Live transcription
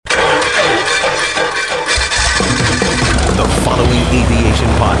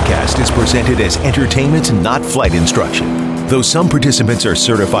podcast is presented as entertainment, not flight instruction. Though some participants are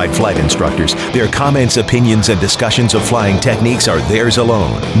certified flight instructors, their comments, opinions, and discussions of flying techniques are theirs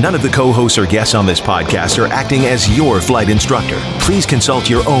alone. None of the co-hosts or guests on this podcast are acting as your flight instructor. Please consult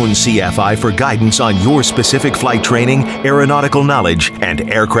your own CFI for guidance on your specific flight training, aeronautical knowledge, and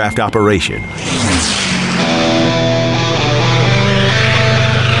aircraft operation.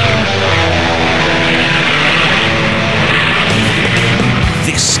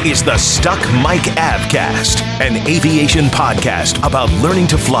 This is the Stuck Mike Avcast, an aviation podcast about learning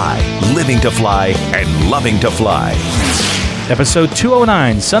to fly, living to fly, and loving to fly. Episode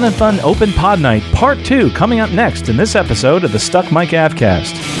 209, Sun and Fun Open Pod Night, Part 2, coming up next in this episode of the Stuck Mike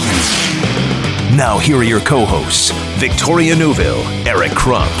Avcast. Now here are your co-hosts, Victoria Neuville, Eric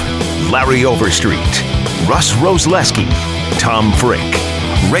Crump, Larry Overstreet, Russ Rosleski, Tom Frick,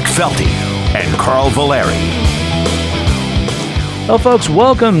 Rick Felty, and Carl Valeri. Hello folks,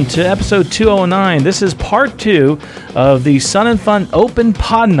 welcome to episode 209. This is part 2 of the Sun and Fun Open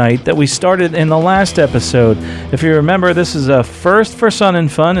Pod Night that we started in the last episode. If you remember, this is a first for Sun and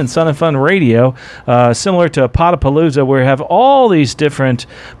Fun Radio, similar to Podapalooza, where we have all these different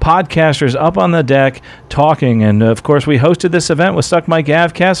podcasters up on the deck talking. And of course, we hosted this event with Stuck Mike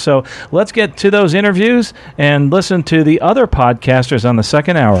Avcast, so let's get to those interviews and listen to the other podcasters on the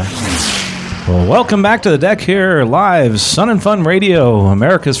second hour. Well, welcome back to the deck here, live, Sun and Fun Radio,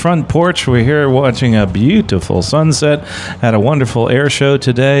 America's front porch. We're here watching a beautiful sunset, had a wonderful air show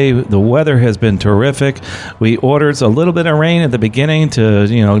today. The weather has been terrific. We ordered a little bit of rain at the beginning to,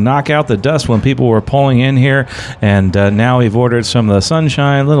 knock out the dust when people were pulling in here, and now we've ordered some of the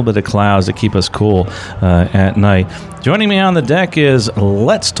sunshine, a little bit of clouds to keep us cool at night. Joining me on the deck is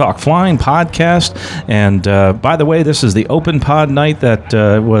Let's Talk Flying podcast, and by the way, this is the open pod night that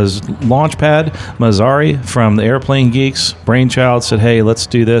was Launchpad Mazzari from the Airplane Geeks brainchild said, hey, let's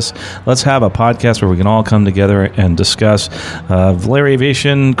do this. Let's have a podcast where we can all come together and discuss. Valeri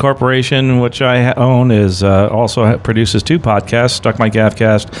Aviation Corporation, which I own, is also produces 2 podcasts. Stuck Mike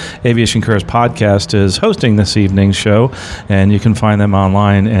Avcast, Aviation Careers Podcast is hosting this evening's show, and you can find them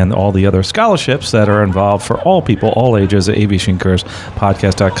online and all the other scholarships that are involved for all people, all ages at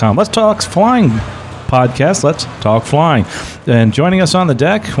aviationcareerspodcast.com. Let's Talk Flying podcast. Let's Talk Flying. And joining us on the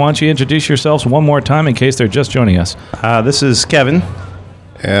deck, why don't you introduce yourselves one more time in case they're just joining us. This is Kevin.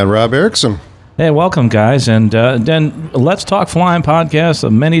 And Rob Erickson. Hey, welcome, guys. And then Let's Talk Flying podcast,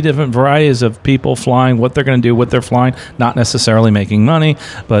 many different varieties of people flying, what they're going to do with their flying, not necessarily making money,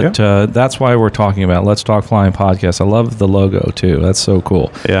 but that's why we're talking about Let's Talk Flying podcast. I love the logo, too. That's so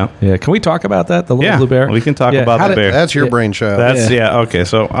cool. Yeah. Can we talk about that, the little blue bear? We can talk about the bear. That's your brainchild. Okay,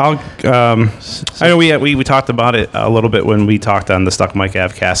 so I'll... I know we talked about it a little bit when we talked on the Stuck Mike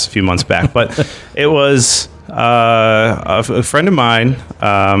Avcast a few months back, but it was... a friend of mine,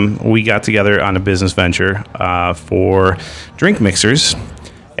 we got together on a business venture for drink mixers,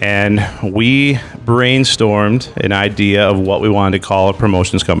 and we brainstormed an idea of what we wanted to call a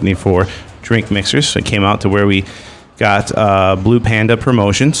promotions company for drink mixers. So it came out to where we got Blue Panda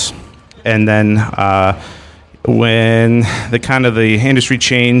Promotions, and then when the industry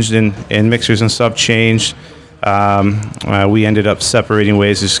changed and mixers and stuff changed, we ended up separating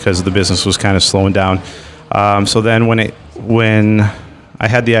ways just because the business was kind of slowing down. So then when I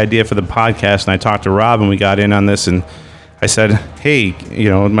had the idea for the podcast and I talked to Rob and we got in on this, and I said, hey,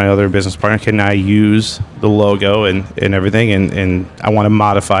 my other business partner, can I use the logo and everything? And I want to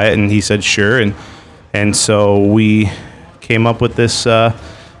modify it. And he said, sure. And so we came up with this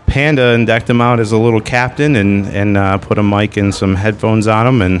Panda and decked him out as a little captain and put a mic and some headphones on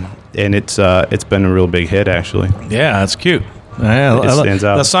him. And it's been a real big hit, actually. Yeah, that's cute. Yeah, it stands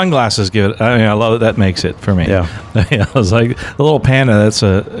out. The sunglasses give it. I love it. That makes it for me. Yeah, it's like the little Panda.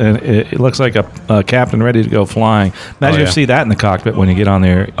 It looks like a captain ready to go flying. Imagine if you see that in the cockpit when you get on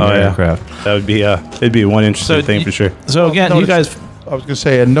your aircraft. That would be it'd be one interesting thing for sure. So again, you guys. I was going to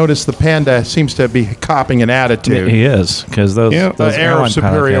say, and notice the Panda seems to be copying an attitude. He is, because those air of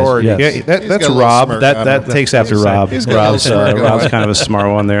superiority. Yes. Yeah, that's Rob. That takes after Rob. Rob's kind of a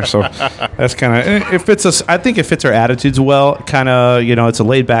smart one there. So that's kind of it fits us. I think it fits our attitudes well. Kind of, it's a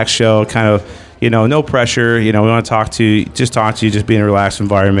laid back show. Kind of, no pressure. We want to talk to you, just be in a relaxed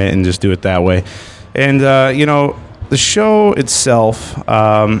environment and just do it that way. And the show itself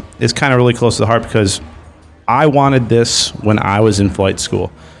is kind of really close to the heart because I wanted this when I was in flight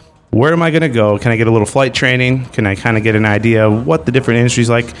school. Where am I going to go? Can I get a little flight training? Can I kind of get an idea of what the different industries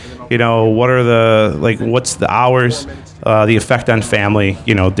like? What are what's the hours, the effect on family,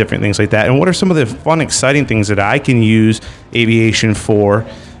 different things like that. And what are some of the fun, exciting things that I can use aviation for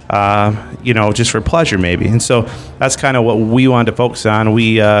just for pleasure maybe. And so that's kind of what we wanted to focus on.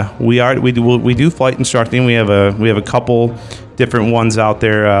 We do flight instructing. We have a couple different ones out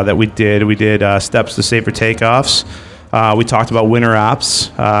there that we did. We did steps to safer takeoffs. We talked about winter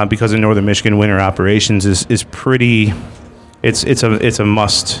ops because in Northern Michigan, winter operations is pretty. It's a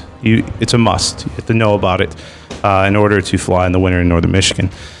must. It's a must. You have to know about it in order to fly in the winter in Northern Michigan.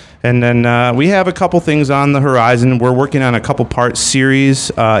 And then we have a couple things on the horizon. We're working on a couple part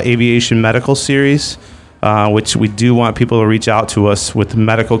series, aviation medical series, which we do want people to reach out to us with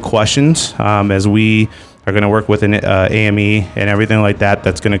medical questions as we are going to work with an AME and everything like that.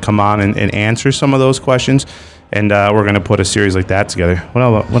 That's going to come on and answer some of those questions. And we're going to put a series like that together.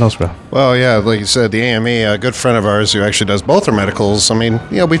 What else, bro? Well, yeah, like you said, the AME, a good friend of ours who actually does both our medicals. I mean,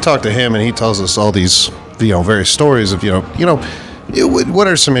 we talked to him, and he tells us all these, various stories of, what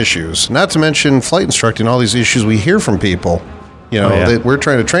are some issues? Not to mention flight instructing, all these issues we hear from people. We're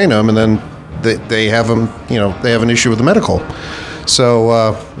trying to train them, and then they have them, they have an issue with the medical.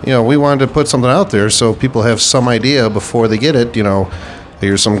 So, we wanted to put something out there so people have some idea before they get it,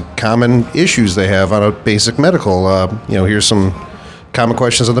 Here's some common issues they have on a basic medical. Here's some common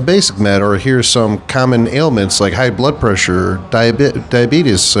questions on the basic med, or here's some common ailments like high blood pressure,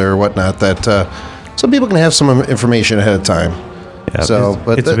 diabetes, or whatnot. That so people can have some information ahead of time. Yeah, so,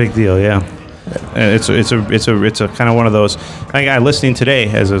 it's a big deal. Yeah, it's a kind of one of those. I listening today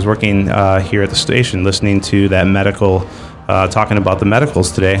as I was working here at the station, listening to that medical. Talking about the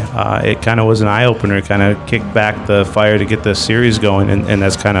medicals today, it kind of was an eye-opener. It kind of kicked back the fire to get the series going, and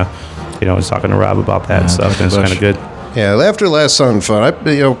that's kind of, I was talking to Rob about that stuff, and it's kind of good. Yeah, after last Sun Fun,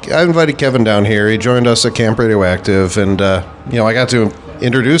 I invited Kevin down here. He joined us at Camp Radioactive, and, I got to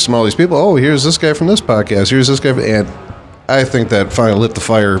introduce him all these people. Oh, here's this guy from this podcast. Here's this guy, and I think that finally lit the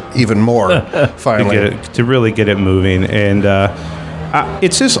fire even more, finally. to really get it moving, and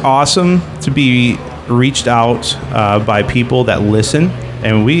it's just awesome to be reached out by people that listen,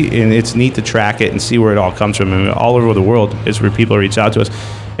 and it's neat to track it and see where it all comes from. I mean, all over the world is where people reach out to us,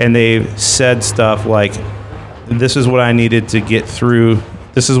 and they've said stuff like, this is what I needed to get through,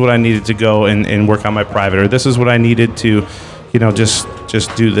 this is what I needed to go and work on my private, or this is what I needed to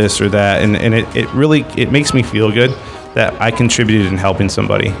just do this or that, and it really makes me feel good that I contributed in helping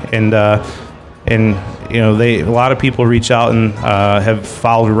somebody. And a lot of people reach out and have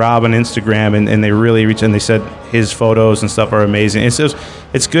followed Rob on Instagram, and they really reach, and they said his photos and stuff are amazing.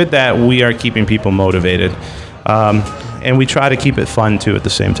 It's good that we are keeping people motivated, and we try to keep it fun too at the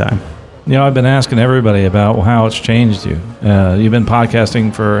same time. I've been asking everybody about how it's changed you. You've been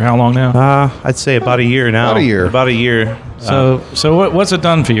podcasting for how long now? I'd say about a year now. About a year. So what's it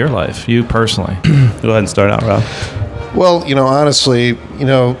done for your life, you personally? Go ahead and start out, Rob. Well, honestly,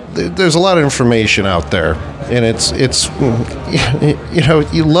 there's a lot of information out there, and it's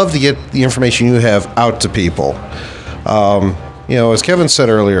you love to get the information you have out to people. As Kevin said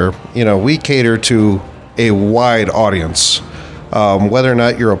earlier, we cater to a wide audience, whether or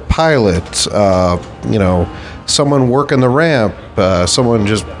not you're a pilot, someone working the ramp, someone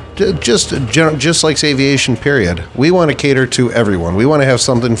just likes aviation, period. We want to cater to everyone. We want to have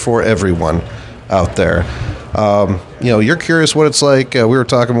something for everyone out there. You're curious what it's like. We were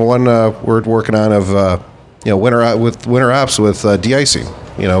talking about one we're working on of winter ops with de-icing.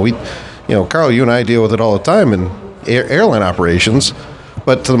 Carl, you and I deal with it all the time in airline operations,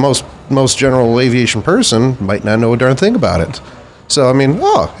 but to the most general aviation person might not know a darn thing about it. So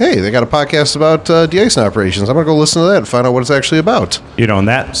hey, they got a podcast about de-icing operations. I'm gonna go listen to that and find out what it's actually about. And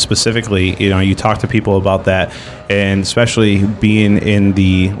that specifically, you talk to people about that, and especially being in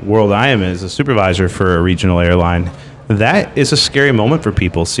the world I am as a supervisor for a regional airline, that is a scary moment for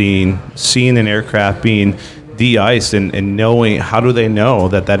people, seeing an aircraft being de-iced and knowing, how do they know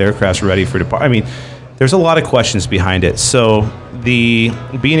that aircraft's ready for departure? I mean, there's a lot of questions behind it. So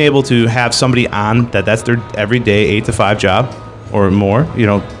being able to have somebody on that's their everyday 8 to 5 job or more,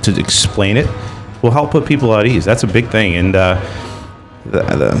 to explain it will help put people at ease. That's a big thing. And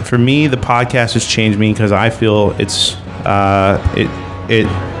for me, the podcast has changed me because I feel it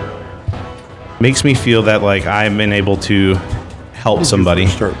makes me feel that like I've been able to help somebody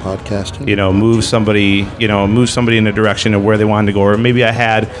start podcasting, move somebody in a direction of where they wanted to go. Or maybe I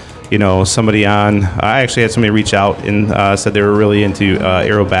had somebody on, I actually had somebody reach out and said they were really into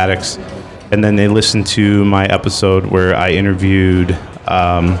aerobatics, and then they listened to my episode where I interviewed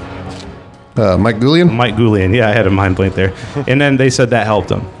Mike Goulian? Mike Goulian, yeah, I had a mind blank there. And then they said that helped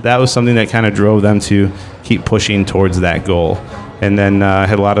them. That was something that kind of drove them to keep pushing towards that goal. And then I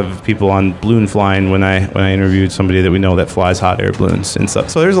had a lot of people on balloon flying when I interviewed somebody that we know that flies hot air balloons and stuff.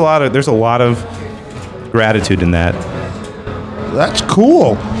 So there's a lot of gratitude in that. That's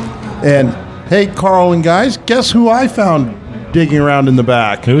cool. And hey, Carl and guys, guess who I found digging around in the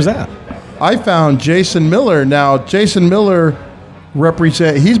back? Who's that? I found Jason Miller. Now, Jason Miller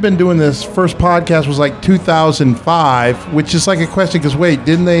he's been doing this. First podcast was like 2005, which is like a question because wait,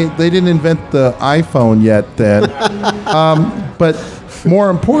 they didn't invent the iPhone yet then. But more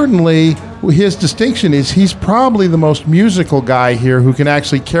importantly, his distinction is he's probably the most musical guy here who can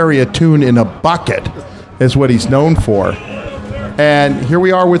actually carry a tune in a bucket, is what he's known for. And here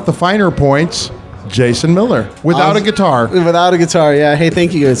we are with the finer points. Jason Miller, without a guitar. Without a guitar, yeah. Hey,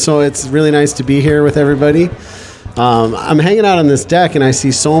 thank you. So it's really nice to be here with everybody. I'm hanging out on this deck, and I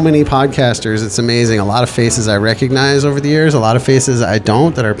see so many podcasters. It's amazing. A lot of faces I recognize over the years, a lot of faces I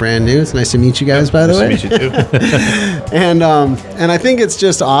don't that are brand new. It's nice to meet you guys, by the way. Nice to meet you, too. And I think it's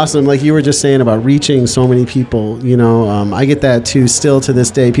just awesome. Like you were just saying about reaching so many people. You know, I get that, too, still to this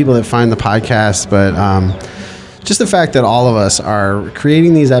day, people that find the podcast. But just the fact that all of us are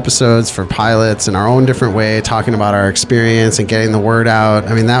creating these episodes for pilots in our own different way, talking about our experience and getting the word out.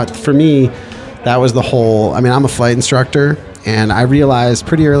 I mean, that for me, that was the whole. I mean, I'm a flight instructor, and I realized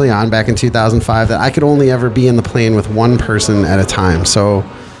pretty early on back in 2005 that I could only ever be in the plane with one person at a time. So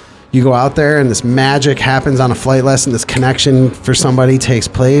you go out there and this magic happens on a flight lesson, this connection for somebody takes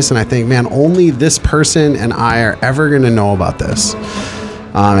place, and I think, man, only this person and I are ever going to know about this.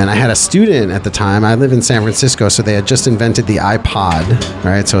 And I had a student at the time. I live in San Francisco, so they had just invented the iPod,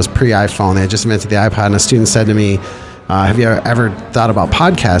 right? So it was pre-iPhone. They had just invented the iPod, and a student said to me, have you ever thought about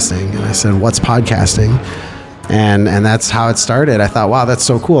podcasting? And I said, what's podcasting? And that's how it started. I thought, wow, that's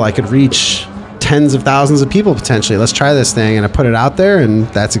so cool. I could reach tens of thousands of people potentially. Let's try this thing. And I put it out there, and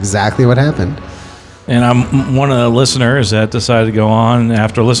that's exactly what happened. And I'm one of the listeners that decided to go on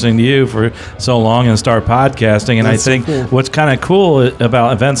after listening to you for so long and start podcasting. And That's I think so cool. what's kind of cool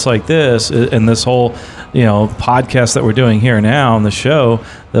about events like this and this whole, podcast that we're doing here now on the show,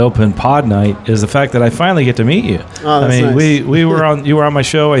 the Open Pod Night, is the fact that I finally get to meet you. Oh, that's nice. we were you were on my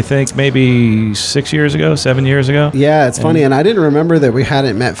show, I think maybe 7 years ago. Yeah, it's funny. And I didn't remember that we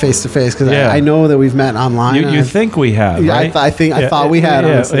hadn't met face to face because Yeah. I know that we've met online. You think we have, Yeah, right? I thought we had,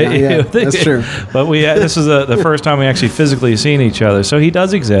 honestly. Yeah, that's true. But this is the first time we actually physically seen each other. So he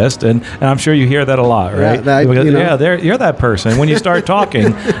does exist, and I'm sure you hear that a lot, right? You're that person. When you start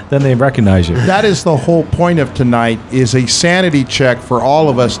talking, then they recognize you. That is the whole point of tonight, is a sanity check for all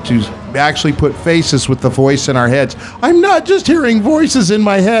of us to actually put faces with the voice in our heads. I'm not just hearing voices in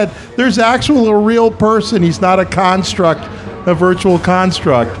my head. There's a real person. He's not a construct, a virtual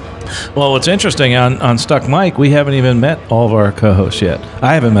construct. Well, what's interesting on Stuck Mike, we haven't even met all of our co-hosts yet.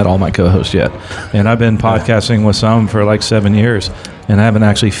 I haven't met all my co-hosts yet, and I've been podcasting with some for like 7 years, and I haven't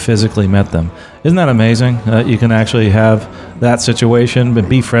actually physically met them. Isn't that amazing? You can actually have that situation, but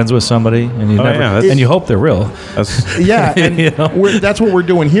be friends with somebody, and you hope they're real. Yeah, and that's what we're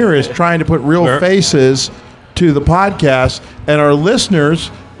doing here, is trying to put real faces to the podcast, and our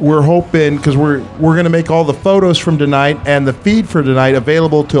listeners. We're hoping, because we're going to make all the photos from tonight and the feed for tonight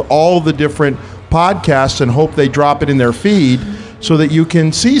available to all the different podcasts, and hope they drop it in their feed so that you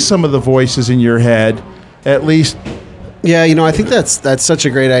can see some of the voices in your head, at least. Yeah, I think that's such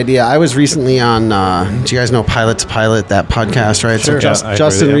a great idea. I was recently on, do you guys know Pilot to Pilot, that podcast, right? Sure. So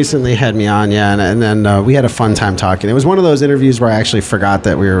Justin recently had me on, and then we had a fun time talking. It was one of those interviews where I actually forgot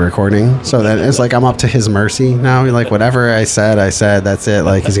that we were recording, so that it's like I'm up to his mercy now. Like, whatever I said, that's it.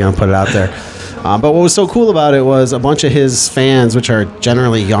 Like, he's going to put it out there. But what was so cool about it was a bunch of his fans, which are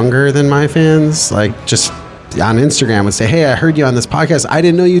generally younger than my fans, like just on Instagram would say, hey, I heard you on this podcast. I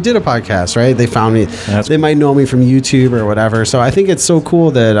didn't know you did a podcast, right? They found me. They might know me from YouTube or whatever. So I think it's so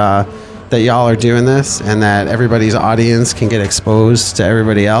cool that y'all are doing this, and that everybody's audience can get exposed to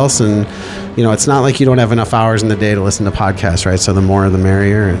everybody else. And, it's not like you don't have enough hours in the day to listen to podcasts, right? So the more the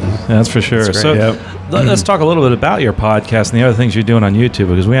merrier. And that's for sure. So let's talk a little bit about your podcast and the other things you're doing on YouTube,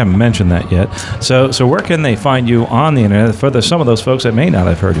 because we haven't mentioned that yet. So where can they find you on the internet for some of those folks that may not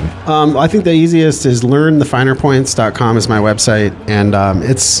have heard of you? I think the easiest is learnthefinerpoints.com is my website, and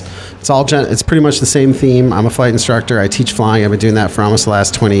it's pretty much the same theme. I'm a flight instructor. I teach flying. I've been doing that for almost the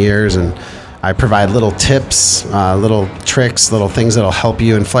last 20 years, and I provide little tips, little tricks, little things that'll help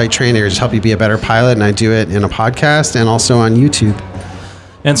you in flight training or just help you be a better pilot. And I do it in a podcast and also on YouTube.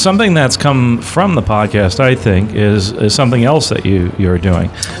 And something that's come from the podcast, I think, is something else that you're doing,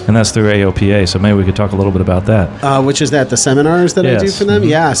 and that's through AOPA. So maybe we could talk a little bit about that. Which is the seminars that I do for them?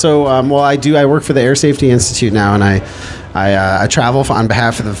 Mm-hmm. Yeah. So, I work for the Air Safety Institute now, and I travel on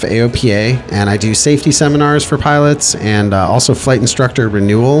behalf of the AOPA, and I do safety seminars for pilots, and also flight instructor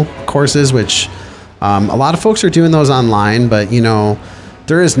renewal courses, which a lot of folks are doing those online, but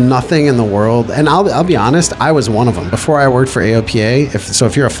There is nothing in the world, and I'll be honest, I was one of them before I worked for AOPA.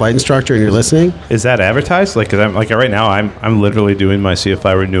 If you're a flight instructor and you're listening, is that advertised? Like, 'cause I'm like right now, I'm literally doing my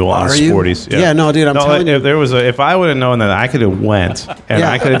CFI renewal on Sporties. Yeah, no, dude, I'm telling you. If I would have known that, I could have went and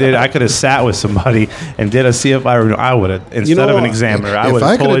I could have sat with somebody and did a CFI renewal. I would have instead of an examiner. I would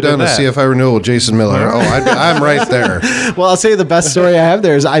have could have done a CFI renewal with Jason Miller. I'm right there. Well, I'll say the best story I have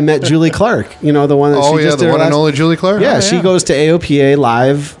there is I met Julie Clark. You know, the one that she just did. The one and only Julie Clark. Yeah, she goes to AOPA live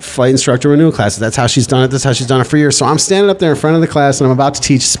flight instructor renewal classes. That's how she's done it. That's how she's done it for years. So I'm standing up there in front of the class and I'm about to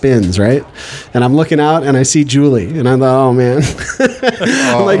teach spins, right? And I'm looking out and I see Julie, and I thought, oh man,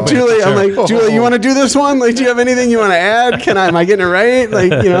 I'm like, Julie, you want to do this one? Like, do you have anything you want to add? Am I getting it right?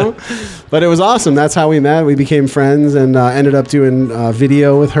 Like, you know. But it was awesome. That's how we met. We became friends and ended up doing a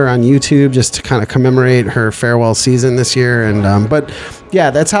video with her on YouTube just to kind of commemorate her farewell season this year. And but yeah,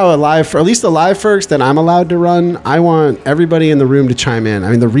 that's how at least the live Firks that I'm allowed to run, I want everybody in the room to chime in.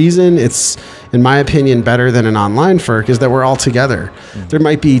 I mean, the reason it's, in my opinion, better than an online Firk is that we're all together. Mm-hmm. There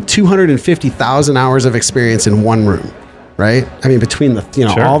might be 250,000 hours of experience in one room, right? I mean, between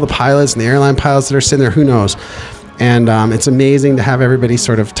all the pilots and the airline pilots that are sitting there, who knows? And it's amazing to have everybody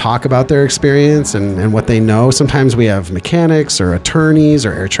sort of talk about their experience and what they know. Sometimes we have mechanics or attorneys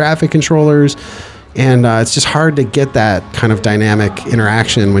or air traffic controllers. And it's just hard to get that kind of dynamic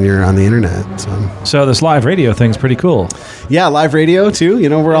interaction when you're on the internet. So this live radio thing's pretty cool. Yeah, live radio too. You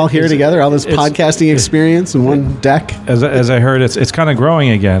know, we're all here together. All this podcasting experience in one deck. As I heard, it's kind of growing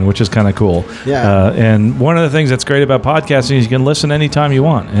again, which is kind of cool. Yeah. And one of the things that's great about podcasting is you can listen anytime you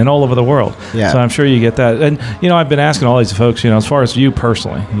want and all over the world. Yeah. So I'm sure you get that. And I've been asking all these folks, as far as you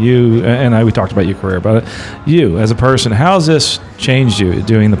personally, we talked about your career, but you as a person, how's this changed you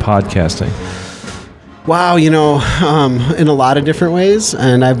doing the podcasting? Wow, in a lot of different ways,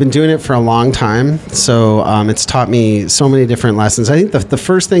 and I've been doing it for a long time, so it's taught me so many different lessons. I think the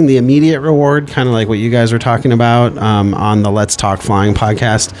first thing, the immediate reward, kind of like what you guys were talking about on the Let's Talk Flying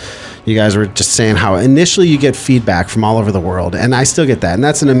podcast, you guys were just saying how initially you get feedback from all over the world, and I still get that, and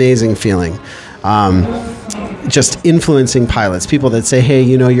that's an amazing feeling. Just influencing pilots, people that say, hey,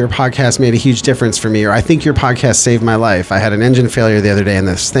 your podcast made a huge difference for me, or I think your podcast saved my life. I had an engine failure the other day, and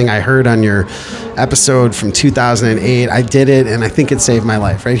this thing I heard on your episode from 2008, I did it, and I think it saved my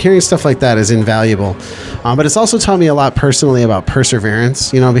life, right? Hearing stuff like that is invaluable. But it's also taught me a lot personally about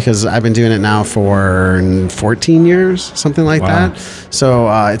perseverance, because I've been doing it now for 14 years, something like that. So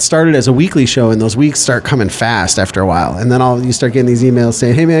it started as a weekly show, and those weeks start coming fast after a while. And then you start getting these emails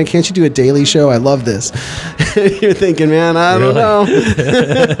saying, hey, man, can't you do a daily show? I love this. You're thinking, man, I don't know.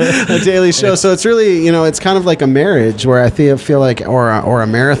 A daily show. So it's really, it's kind of like a marriage where I feel like, or a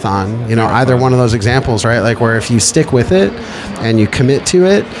marathon, either one of those examples, right? Like where if you stick with it and you commit to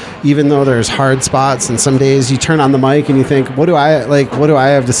it, even though there's hard spots and some days you turn on the mic and you think, what do I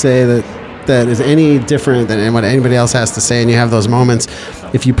have to say that is any different than what anybody else has to say? And you have those moments.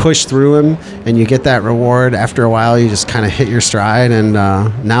 If you push through them and you get that reward, after a while you just kind of hit your stride, and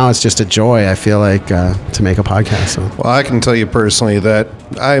now it's just a joy, I feel like, to make a podcast. So. Well, I can tell you personally that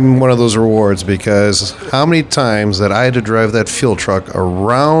I'm one of those rewards, because how many times that I had to drive that fuel truck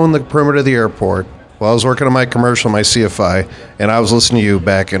around the perimeter of the airport while I was working on my commercial, my CFI, and I was listening to you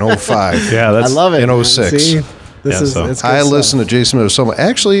back in 05. Yeah, I love it. In 06. See? I listened to Jason Miller so much.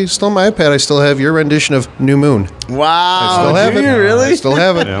 Actually, still on my iPad, I still have your rendition of New Moon. Wow. I still have it. Really? I still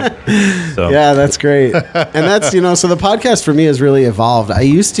have it. Yeah, that's great. And that's, so the podcast for me has really evolved. I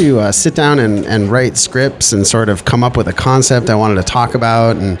used to sit down and write scripts and sort of come up with a concept I wanted to talk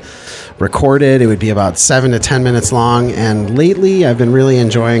about and record it. It would be about 7 to 10 minutes long. And lately, I've been really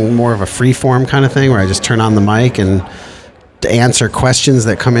enjoying more of a free form kind of thing where I just turn on the mic and to answer questions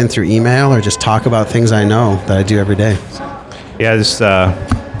that come in through email, or just talk about things I know that I do every day. Yeah,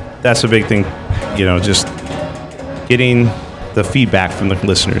 that's a big thing. Just getting the feedback from the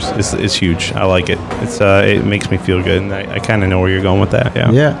listeners is huge. I like it. It makes me feel good, and I kind of know where you're going with that.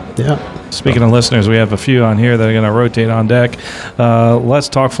 Yeah. Speaking of listeners, we have a few on here that are going to rotate on deck. Let's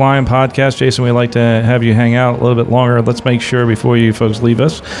Talk Flying podcast. Jason, we'd like to have you hang out a little bit longer. Let's make sure before you folks leave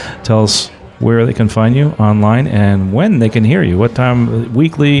us, tell us where they can find you online and when they can hear you, what time,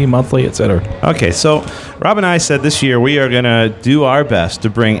 weekly, monthly, etc. Okay, so Rob and I said this year we are going to do our best to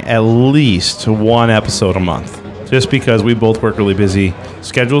bring at least one episode a month, just because we both work really busy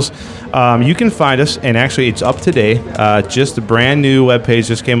schedules. You can find us, and actually it's up today. Just a brand new webpage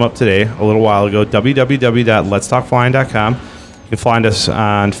just came up today, a little while ago, www.letstalkflying.com. You can find us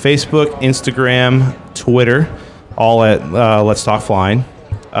on Facebook, Instagram, Twitter, all at Let's Talk Flying.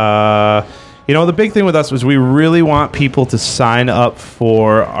 The big thing with us was we really want people to sign up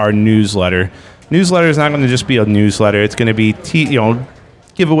for our newsletter. Newsletter is not going to just be a newsletter. It's going to be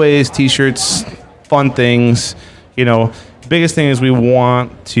giveaways, T-shirts, fun things. You know, biggest thing is we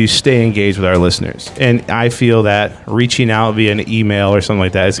want to stay engaged with our listeners. And I feel that reaching out via an email or something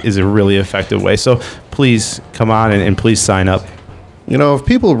like that is a really effective way. So please come on and please sign up. You know, if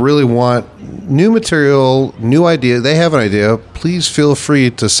people really want new material, new idea, they have an idea, please feel free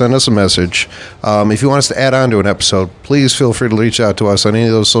to send us a message. If you want us to add on to an episode, please feel free to reach out to us on any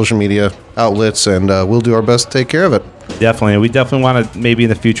of those social media outlets, and we'll do our best to take care of it. Definitely. We definitely want to maybe in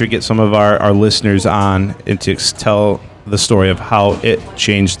the future get some of our listeners on and to tell the story of how it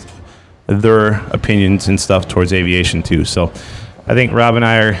changed their opinions and stuff towards aviation too. So I think Rob and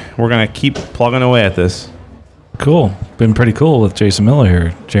we're going to keep plugging away at this. Cool. Been pretty cool with Jason Miller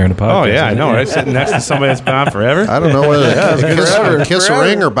here sharing the podcast. Oh, yeah, I know, right? Sitting next to somebody that's been on forever. I don't know whether kiss a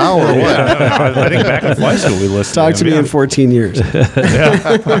ring or bow or what. I think back in flight school we listened Talk to me in 14 years.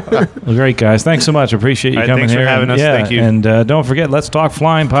 Well, great, guys. Thanks so much. Appreciate you All right, coming thanks here. for having us. Yeah, Thank you. And don't forget, Let's Talk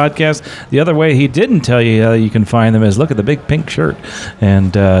Flying podcast. The other way he didn't tell you how you can find them is look at the big pink shirt.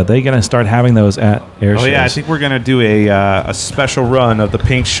 And they're going to start having those at air shows. Oh, yeah, I think we're going to do a special run of the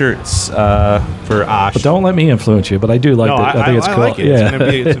pink shirts for Osh. But don't let me influence you, but I do like No, that. I think it's I cool. like it. Yeah. It's going to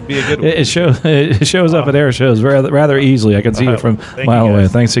be a good one. It shows up at air shows rather easily. I can see it from a mile away.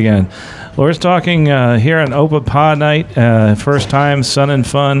 Thanks again. Well, we're talking here on Open Pod Night. First time Sun and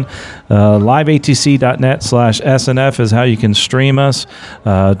Fun. Liveatc.net/SNF is how you can stream us.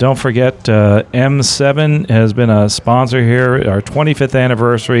 Don't forget, M7 has been a sponsor here. Our 25th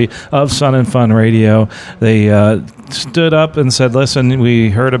anniversary of Sun and Fun Radio. They stood up and said, listen, we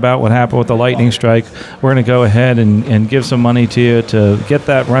heard about what happened with the lightning strike. We're going to go ahead and give some money to you to get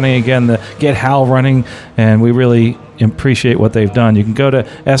that running again, get HAL running, and we really appreciate what they've done. You can go to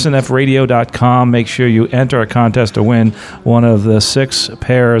snfradio.com. Make sure you enter a contest to win one of the 6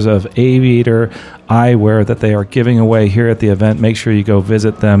 pairs of Aviator eyewear that they are giving away here at the event. Make sure you go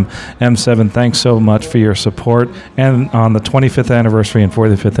visit them. M7, thanks so much for your support and on the 25th anniversary and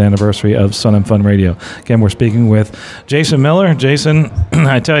 45th anniversary of Sun and Fun Radio. Again, we're speaking with Jason Miller. Jason,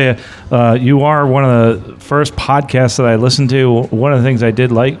 I tell you, you are one of the first podcasts that I listened to. One of the things I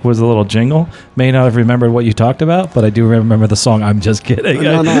did like was the little jingle. May not have remembered what you talked about, but I do remember the song. I'm just kidding.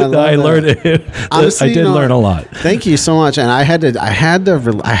 No, I learned it. Honestly, I did learn a lot. Thank you so much, and I had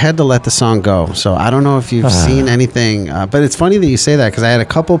to let the song go. So I don't know if you've seen anything, but it's funny that you say that because I had a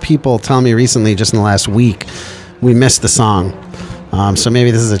couple people tell me recently, just in the last week, we missed the song. So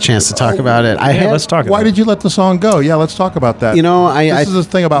maybe this is a chance to talk about it. Let's talk. Why did you let the song go? Yeah, let's talk about that. You know, this is the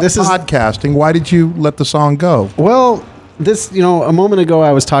thing about podcasting. Why did you let the song go? Well, a moment ago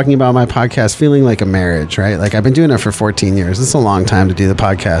I was talking about my podcast feeling like a marriage, right? Like I've been doing it for 14 years. It's a long time to do the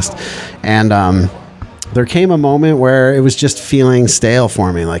podcast. And there came a moment where it was just feeling stale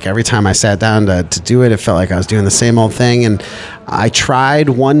for me. Like every time I sat down to do it, it felt like I was doing the same old thing. And I tried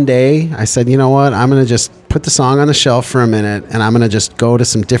one day. I said, you know what? I'm going to just put the song on the shelf for a minute and I'm going to just go to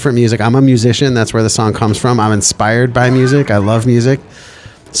some different music. I'm a musician. That's where the song comes from. I'm inspired by music. I love music.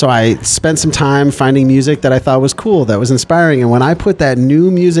 So I spent some time finding music that I thought was cool, that was inspiring. And when I put that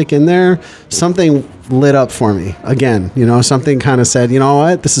new music in there, something lit up for me again. Something kind of said, you know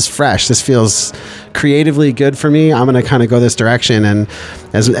what, this is fresh. This feels creatively good for me. I'm going to kind of go this direction. And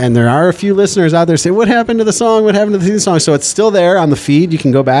there are a few listeners out there say, what happened to the song? What happened to the theme song? So it's still there on the feed. You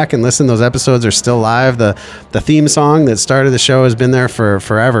can go back and listen. Those episodes are still live. The theme song that started the show has been there for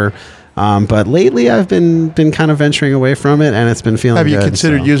forever. But lately I've been kind of venturing away from it, and it's been feeling good. Have you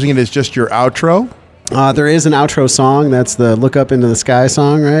considered using it as just your outro? There is an outro song. That's the Look Up Into the Sky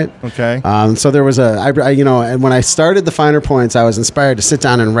song, right? Okay. So there was and when I started the Finer Points, I was inspired to sit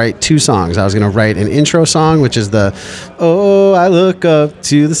down and write 2 songs. I was going to write an intro song, which is the, oh, I look up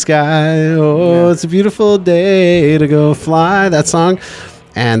to the sky. Oh, It's a beautiful day to go fly. That song.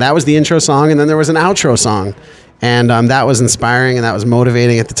 And that was the intro song. And then there was an outro song. And that was inspiring and that was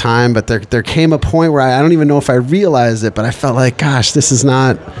motivating at the time. But there came a point where I don't even know if I realized it, but I felt like, gosh, this is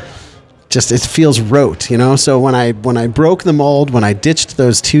not just, it feels rote, So when I broke the mold, when I ditched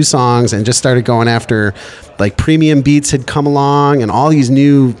those 2 songs and just started going after, like, Premium Beats had come along and all these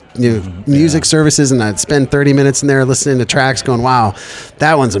new music services, and I'd spend 30 minutes in there listening to tracks going, wow,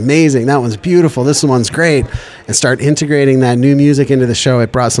 that one's amazing, that one's beautiful, this one's great, and start integrating that new music into the show.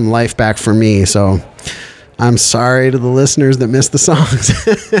 It brought some life back for me. So I'm sorry to the listeners that missed the songs.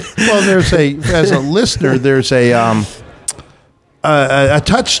 Well, as a listener, there's a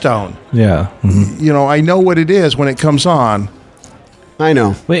touchstone. Yeah. Mm-hmm. I know what it is when it comes on. I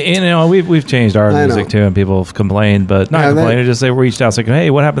know. We've changed our music too, and people have complained, but not complained. Just they reached out, like, "Hey,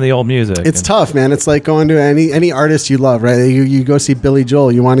 what happened to the old music?" It's tough, man. It's like going to any artist you love, right? You go see Billy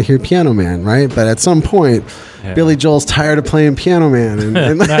Joel, you want to hear Piano Man, right? But at some point, Billy Joel's tired of playing Piano Man. And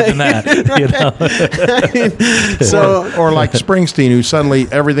Imagine that. You know? So, or like Springsteen, who suddenly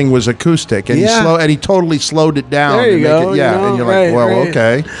everything was acoustic, and he totally slowed it down. There you to go. Make it, and you're like,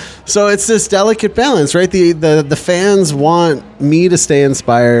 okay. So it's this delicate balance, right? The fans want me to stay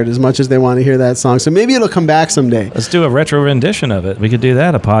inspired as much as they want to hear that song. So maybe it'll come back someday. Let's do a retro rendition of it. We could do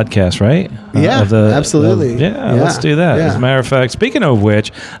that, a podcast, right? Yeah, absolutely. Let's do that. Yeah. As a matter of fact, speaking of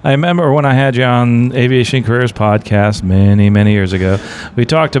which, I remember when I had you on Aviation Careers podcast many years ago, we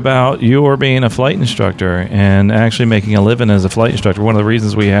talked about your being a flight instructor and actually making a living as a flight instructor. One of the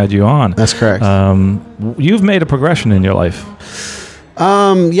reasons we had you on. That's correct. You've made a progression in your life.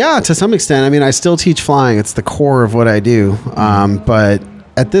 Yeah, to some extent. I mean, I still teach flying. It's the core of what I do. But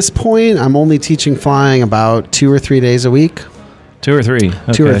at this point, I'm only teaching flying about 2 or 3 days a week. 2 or 3.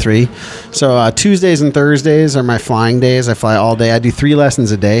 Okay. 2 or 3. So Tuesdays and Thursdays are my flying days. I fly all day. I do 3 lessons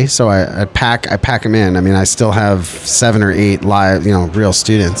a day. So I pack them in. I mean, I still have 7 or 8 live, real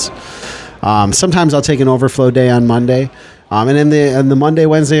students. Sometimes I'll take an overflow day on Monday. And in the Monday,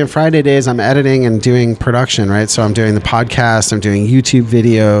 Wednesday, and Friday days, I'm editing and doing production, right? So I'm doing the podcast, I'm doing YouTube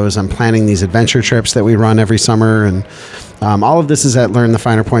videos, I'm planning these adventure trips that we run every summer, and all of this is at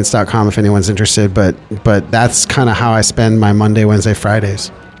learnthefinerpoints.com if anyone's interested. But that's kind of how I spend my Monday, Wednesday, Fridays.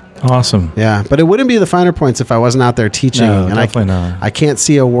 Awesome. Yeah, but it wouldn't be the Finer Points if I wasn't out there teaching. No, and definitely not. I can't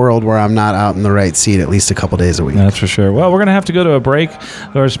see a world where I'm not out in the right seat at least a couple days a week. That's for sure. Well, we're going to have to go to a break.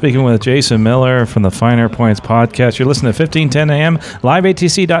 We're speaking with Jason Miller from the Finer Points podcast. You're listening to 1510 AM.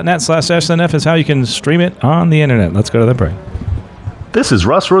 LiveATC.net/SNF is how you can stream it on the internet. Let's go to the break. This is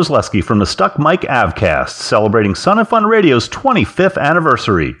Russ Rosleski from the Stuck Mike Avcast, celebrating Sun and Fun Radio's 25th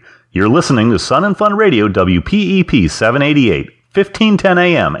anniversary. You're listening to Sun and Fun Radio WPEP 788. 1510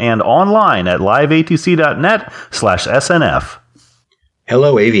 AM and online at liveatc.net/SNF.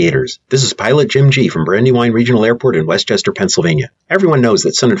 Hello, aviators. This is Pilot Jim G. from Brandywine Regional Airport in Westchester, Pennsylvania. Everyone knows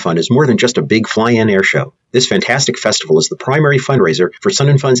that Sun and Fun is more than just a big fly-in air show. This fantastic festival is the primary fundraiser for Sun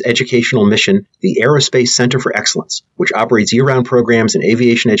and Fun's educational mission, the Aerospace Center for Excellence, which operates year-round programs in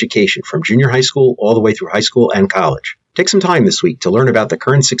aviation education from junior high school all the way through high school and college. Take some time this week to learn about the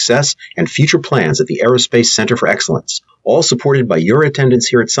current success and future plans at the Aerospace Center for Excellence, all supported by your attendance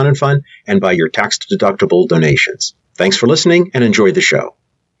here at Sun and Fun and by your tax-deductible donations. Thanks for listening and enjoy the show.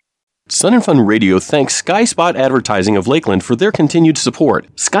 Sun and Fun Radio thanks SkySpot Advertising of Lakeland for their continued support.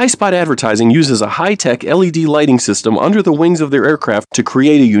 SkySpot Advertising uses a high-tech LED lighting system under the wings of their aircraft to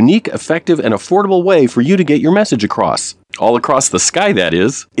create a unique, effective, and affordable way for you to get your message across. All across the sky, that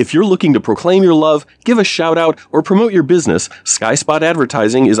is. If you're looking to proclaim your love, give a shout-out, or promote your business, SkySpot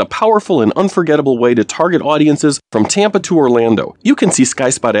Advertising is a powerful and unforgettable way to target audiences from Tampa to Orlando. You can see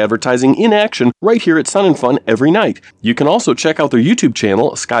SkySpot Advertising in action right here at Sun and Fun every night. You can also check out their YouTube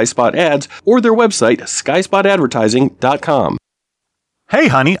channel, SkySpot Ads, or their website, skyspotadvertising.com. Hey,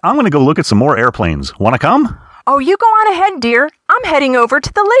 honey, I'm going to go look at some more airplanes. Want to come? Oh, you go on ahead, dear. I'm heading over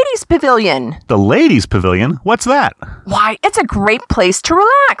to the Ladies' Pavilion. The Ladies' Pavilion? What's that? Why, it's a great place to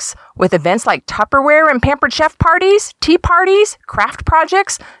relax, with events like Tupperware and Pampered Chef parties, tea parties, craft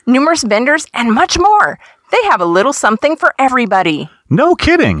projects, numerous vendors, and much more. They have a little something for everybody. No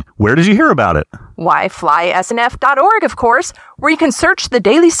kidding. Where did you hear about it? Why, flysnf.org, of course, where you can search the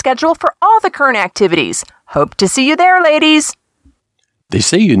daily schedule for all the current activities. Hope to see you there, ladies. They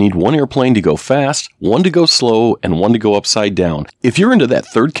say you need one airplane to go fast, one to go slow, and one to go upside down. If you're into that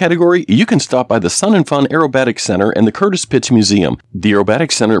third category, you can stop by the Sun and Fun Aerobatics Center and the Curtis Pitts Museum. The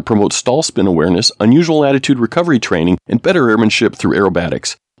Aerobatics Center promotes stall spin awareness, unusual attitude recovery training, and better airmanship through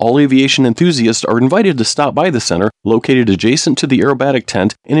aerobatics. All aviation enthusiasts are invited to stop by the center, located adjacent to the aerobatic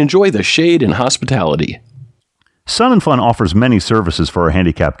tent, and enjoy the shade and hospitality. Sun and Fun offers many services for our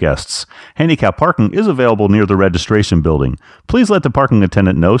handicap guests. Handicap parking is available near the registration building. Please let the parking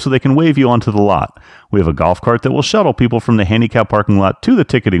attendant know so they can wave you onto the lot. We have a golf cart that will shuttle people from the handicap parking lot to the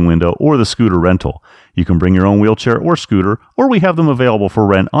ticketing window or the scooter rental. You can bring your own wheelchair or scooter, or we have them available for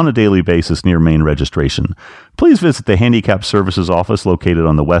rent on a daily basis near main registration. Please visit the Handicap Services office located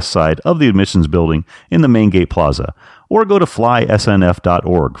on the west side of the admissions building in the Main Gate Plaza, or go to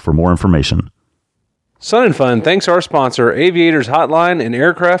flysnf.org for more information. Sun and Fun thanks our sponsor, Aviators Hotline and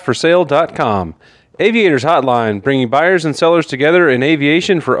AircraftForSale.com. Aviators Hotline, bringing buyers and sellers together in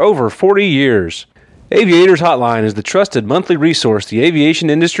aviation for over 40 years. Aviators Hotline is the trusted monthly resource the aviation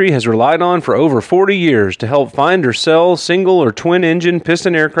industry has relied on for over 40 years to help find or sell single or twin-engine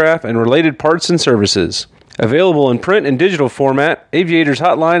piston aircraft and related parts and services. Available in print and digital format, Aviators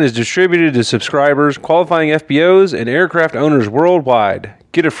Hotline is distributed to subscribers, qualifying FBOs, and aircraft owners worldwide.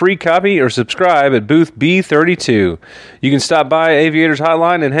 Get a free copy or subscribe at booth B32. You can stop by Aviators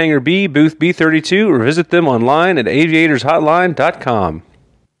Hotline in Hangar B, booth B32, or visit them online at aviatorshotline.com.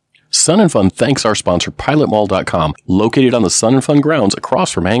 Sun and Fun thanks our sponsor, PilotMall.com, located on the Sun and Fun grounds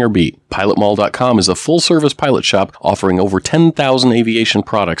across from Hangar B. PilotMall.com is a full-service pilot shop offering over 10,000 aviation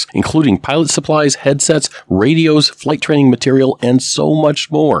products, including pilot supplies, headsets, radios, flight training material, and so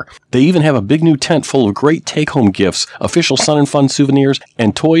much more. They even have a big new tent full of great take-home gifts, official Sun and Fun souvenirs,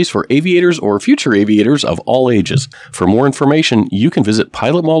 and toys for aviators or future aviators of all ages. For more information, you can visit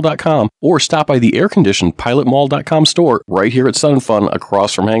PilotMall.com or stop by the air-conditioned PilotMall.com store right here at Sun and Fun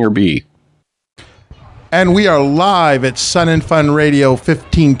across from Hangar B. And we are live at Sun and Fun Radio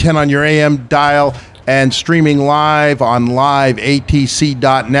 1510 on your AM dial and streaming live on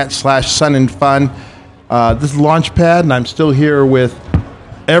liveatc.net/Sun and Fun. This is Launchpad, and I'm still here with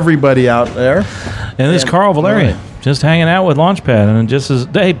everybody out there. And this is Carl Valerian, just hanging out with Launchpad. And just as,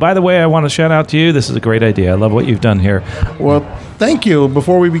 hey, by the way, I want to shout out to you. This is a great idea. I love what you've done here. Well, thank you.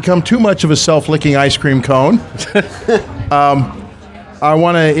 Before we become too much of a self-licking ice cream cone, I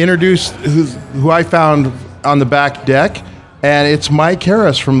want to introduce who I found on the back deck, and it's Mike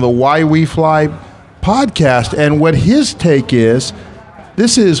Harris from the Why We Fly podcast. And what his take is,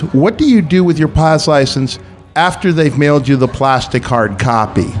 this is, what do you do with your pilot's license after they've mailed you the plastic hard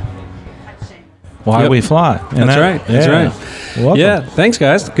copy? Why We Fly. And That's right. That's right. Welcome. Yeah, thanks,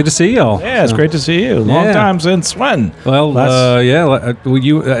 guys. Good to see y'all. Yeah, it's great to see you. Long time since when? Well, it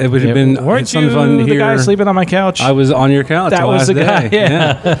would have been weren't some you fun the here. guy sleeping on my couch? I was on your couch. That was the guy.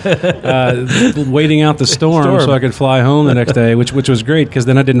 Yeah. Waiting out the storm so I could fly home the next day, which was great because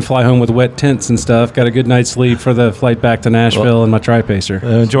then I didn't fly home with wet tents and stuff. Got a good night's sleep for the flight back to Nashville and my Tri-Pacer.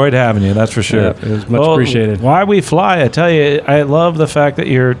 Enjoyed having you, that's for sure. Yeah, it was much appreciated. Why We Fly, I tell you, I love the fact that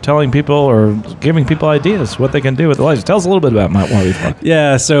you're telling people or giving people ideas what they can do with the license. Tell us a little bit about Why We Fly.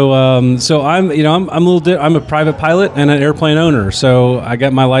 Yeah, so I'm I'm a private pilot and an airplane owner. So I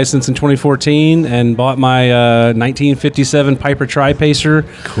got my license in 2014 and bought my 1957 Piper Tri-Pacer.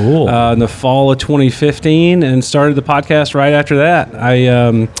 Cool. In the fall of 2015 and started the podcast right after that.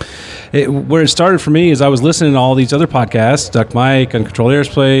 Where it started for me is I was listening to all these other podcasts, Duck Mike, Uncontrolled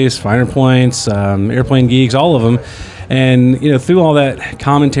Airspace, Finer Points, Airplane Geeks, all of them. And, through all that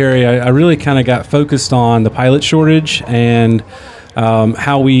commentary, I really kind of got focused on the pilot shortage and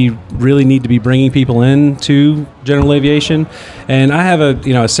how we really need to be bringing people into general aviation. And I have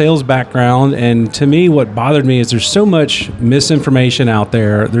a sales background, and to me, what bothered me is there's so much misinformation out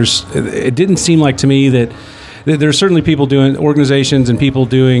there. It didn't seem like to me that there's certainly people doing, organizations and people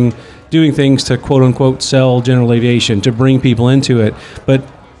doing things to quote unquote sell general aviation, to bring people into it, but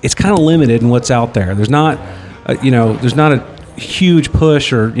it's kind of limited in what's out there. There's not a huge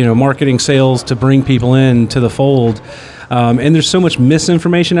push or marketing sales to bring people in to the fold. And there's so much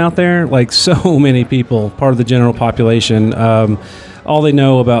misinformation out there, like so many people, part of the general population, all they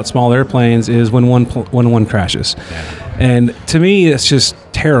know about small airplanes is when one crashes. Yeah. And to me, it's just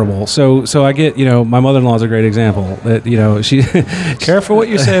terrible. So I get, my mother-in-law is a great example. That she careful what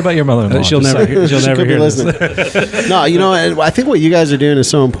you say about your mother-in-law. She'll never hear this. No, I think what you guys are doing is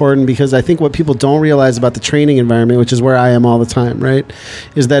so important because I think what people don't realize about the training environment, which is where I am all the time, right,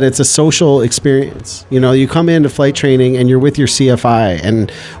 is that it's a social experience. You come into flight training and you're with your CFI,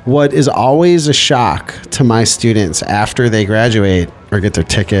 and what is always a shock to my students after they graduate or get their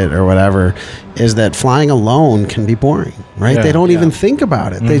ticket or whatever is that flying alone can be boring, right? Yeah, they don't even think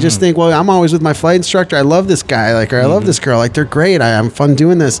about it. Mm-hmm. They just think, well, I'm always with my flight instructor. I love this guy, or I love this girl. They're great. I have fun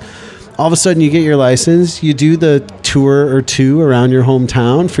doing this. All of a sudden you get your license, you do the tour or two around your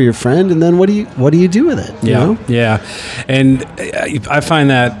hometown for your friend, and then what do you do with it? Yeah. And I find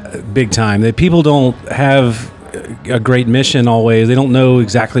that big time, that people don't have a great mission always. They don't know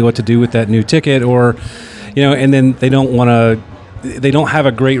exactly what to do with that new ticket, or and then they don't have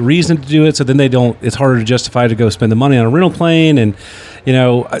a great reason to do it, so then it's harder to justify to go spend the money on a rental plane. And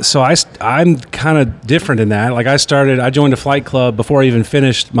so I'm kind of different in that. Like I joined a flight club before I even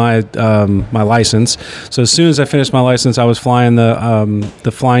finished my my license. So as soon as I finished my license, I was flying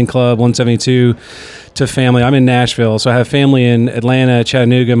the Flying Club 172 to family. I'm in Nashville, so I have family in Atlanta,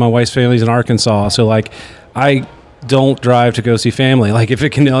 Chattanooga. My wife's family's in Arkansas. So I don't drive to go see family. Like if it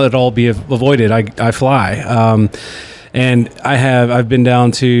can at all be avoided, I fly. And I've been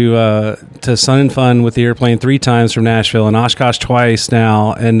down to Sun and Fun with the airplane 3 times from Nashville, and Oshkosh twice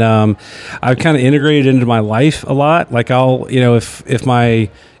now. And I've kind of integrated into my life a lot. Like I'll, if my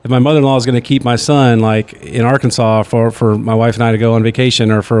mother-in-law is going to keep my son like in Arkansas for my wife and I to go on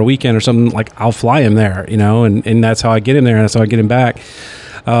vacation or for a weekend or something, like I'll fly him there, and that's how I get him there and that's how I get him back.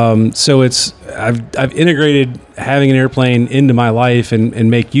 So I've integrated having an airplane into my life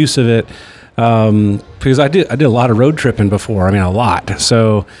and make use of it, because I did a lot of road tripping before. I mean, a lot.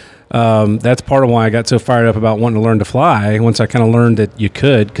 So that's part of why I got so fired up about wanting to learn to fly. Once I kind of learned that you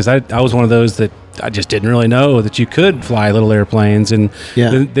could, because I was one of those that I just didn't really know that you could fly little airplanes, and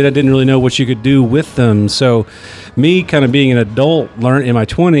then I didn't really know what you could do with them. So me kind of being an adult, in my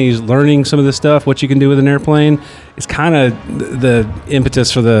 20s, learning some of this stuff, what you can do with an airplane, is kind of the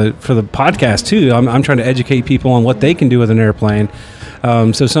impetus for the podcast too. I'm trying to educate people on what they can do with an airplane.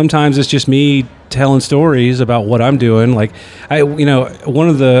 So sometimes it's just me telling stories about what I'm doing. Like I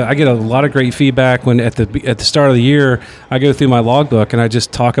get a lot of great feedback when at the start of the year I go through my logbook and I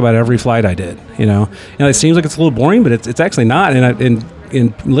just talk about every flight I did. It seems like it's a little boring, but it's actually not.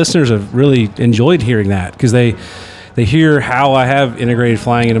 And listeners have really enjoyed hearing that, because they hear how I have integrated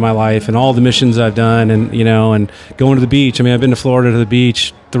flying into my life and all the missions I've done, and going to the beach. I mean, I've been to Florida to the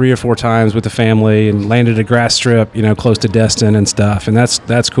beach 3 or 4 times with the family, and landed a grass strip, close to Destin and stuff. And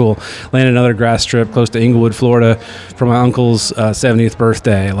that's cool. Landed another grass strip close to Inglewood, Florida for my uncle's 70th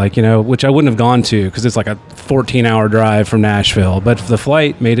birthday, which I wouldn't have gone to because it's like a 14-hour drive from Nashville. But the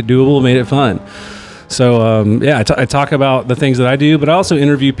flight made it doable, made it fun. So, I talk about the things that I do, but I also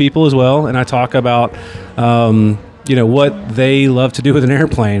interview people as well. And I talk about, what they love to do with an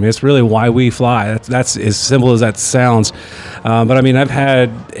airplane. I mean, it's really why we fly. That's as simple as that sounds. But I mean, I've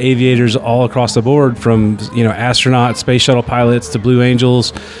had aviators all across the board, from, astronauts, space shuttle pilots, to Blue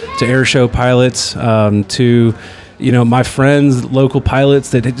Angels, to air show pilots, to, my friends, local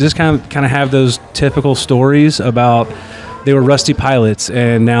pilots that just kind of have those typical stories about they were rusty pilots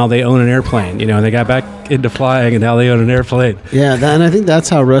and now they own an airplane, and they got back into flying and now they own an airplane. Yeah, and I think that's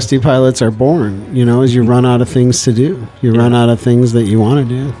how rusty pilots are born, is you run out of things to do. You run out of things that you want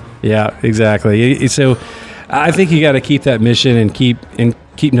to do. Yeah, exactly. So I think you got to keep that mission and keep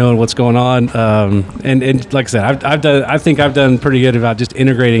knowing what's going on. And like I said, I think I've done pretty good about just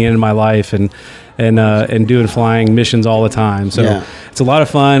integrating it into my life and doing flying missions all the time. So it's a lot of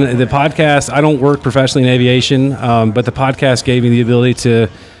fun. The podcast, I don't work professionally in aviation, but the podcast gave me the ability to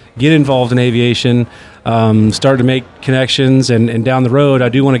get involved in aviation, start to make connections, and down the road, I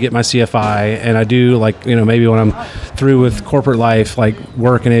do want to get my CFI, and I do, maybe when I'm through with corporate life,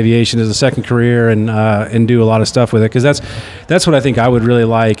 work in aviation as a second career, and do a lot of stuff with it, because that's what I think I would really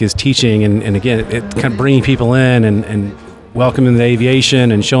like, is teaching, and again, it kind of bringing people in and welcoming the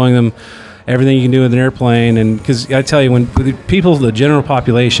aviation and showing them everything you can do with an airplane. And because I tell you, when people, the general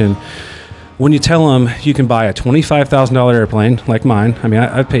population, when you tell them you can buy a $25,000 airplane like mine, I mean,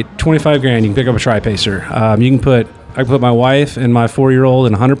 I paid $25,000. You can pick up a Tri-Pacer. I can put my wife and my 4-year-old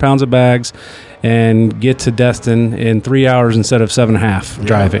in 100 pounds of bags and get to Destin in 3 hours instead of 7.5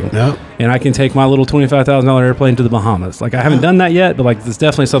 driving. Yep. And I can take my little $25,000 airplane to the Bahamas. I haven't done that yet, but it's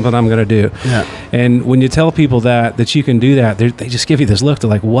definitely something I'm going to do. Yeah. And when you tell people that you can do that, they just give you this look. They're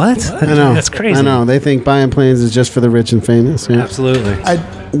like, what? I know. That's crazy. I know. They think buying planes is just for the rich and famous. Yeah. Absolutely.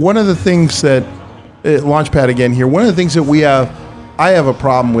 One of the things that Launchpad again here. One of the things that I have a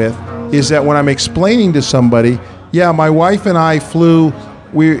problem with is that when I'm explaining to somebody, my wife and I flew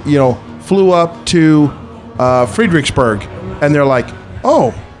up to Friedrichsburg, and they're like,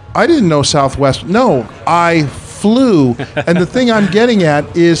 oh, I didn't know Southwest. No, I flew. And the thing I'm getting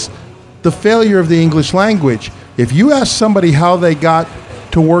at is the failure of the English language. If you ask somebody how they got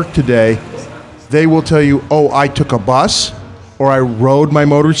to work today, they will tell you, oh, I took a bus, or I rode my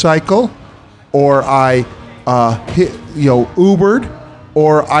motorcycle, or I Ubered,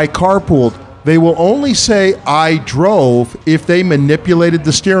 or I carpooled. They will only say I drove if they manipulated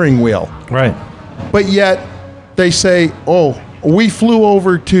the steering wheel. Right. But yet they say, oh, we flew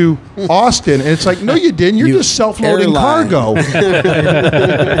over to Austin. And it's like, no, you didn't. You're just self-loading cargo.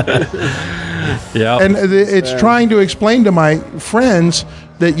 Yeah. And it's trying to explain to my friends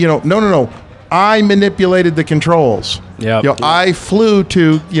that, no. I manipulated the controls. Yeah. I flew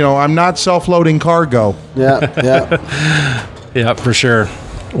to, I'm not self-loading cargo. Yeah. Yeah, for sure.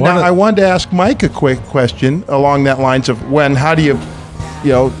 Now, I wanted to ask Mike a quick question along that lines of how do you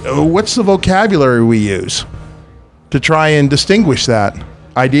what's the vocabulary we use to try and distinguish that?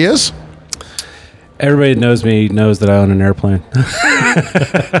 Ideas? Everybody that knows me knows that I own an airplane.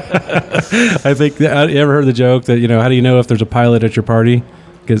 I think, you ever heard the joke that, how do you know if there's a pilot at your party?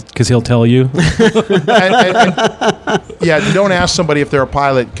 Because he'll tell you. Don't ask somebody if they're a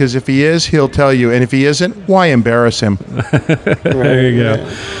pilot, because if he is, he'll tell you. And if he isn't, why embarrass him? There you go.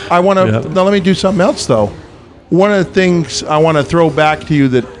 Now let me do something else, though. One of the things I want to throw back to you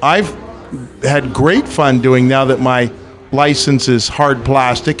that I've had great fun doing now that my license is hard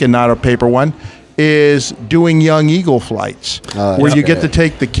plastic and not a paper one is doing Young Eagle flights, where you get to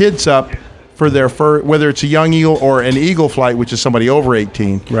take the kids up for their first, whether it's a Young Eagle or an Eagle flight, which is somebody over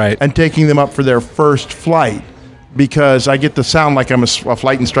 18, right, and taking them up for their first flight. Because I get to sound like I'm a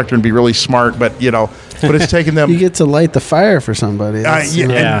flight instructor and be really smart, but it's taking them. You get to light the fire for somebody.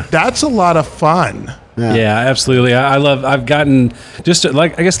 And that's a lot of fun. Yeah, absolutely. I've gotten just I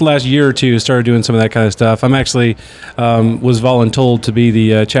guess the last year or two started doing some of that kind of stuff. I'm actually was voluntold to be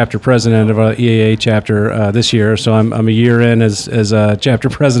the chapter president of our EAA chapter this year. So I'm a year in as a chapter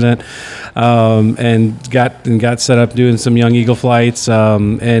president, and got set up doing some Young Eagle flights,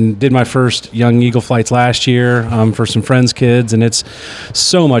 and did my first Young Eagle flights last year for some friends' kids, and it's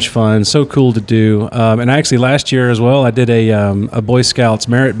so much fun, so cool to do. And actually last year as well, I did a Boy Scouts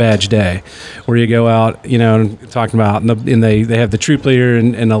Merit Badge Day, where you go out, talking about, and they have the troop leader,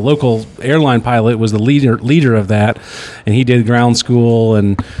 and a local airline pilot was the leader of that, and he did ground school,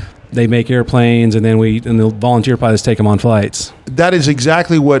 and they make airplanes, and then the volunteer pilots take them on flights. That is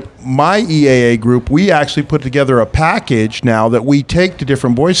exactly what my EAA group, we actually put together a package now that we take to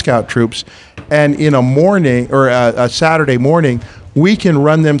different Boy Scout troops, and in a morning or a Saturday morning, we can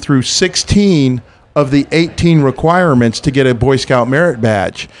run them through 16 of the 18 requirements to get a Boy Scout merit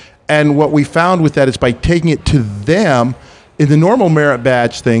badge. And what we found with that is by taking it to them, in the normal merit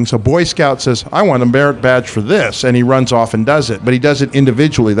badge thing, so Boy Scout says, I want a merit badge for this, and he runs off and does it. But he does it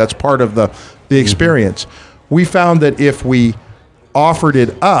individually. That's part of the experience. We found that if we offered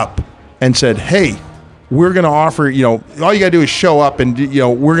it up and said, hey, we're going to offer, all you got to do is show up, and,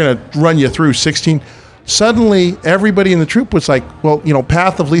 we're going to run you through 16. Suddenly, everybody in the troop was like, well,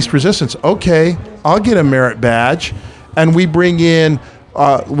 path of least resistance. Okay, I'll get a merit badge. And we bring in...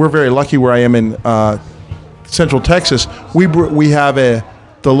 we're very lucky where I am in Central Texas. We have the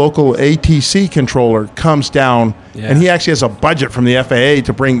local ATC controller comes down, and he actually has a budget from the FAA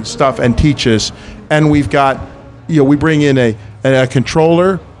to bring stuff and teach us. And we've got, we bring in a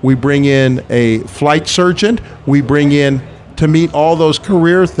controller, we bring in a flight surgeon, we bring in to meet all those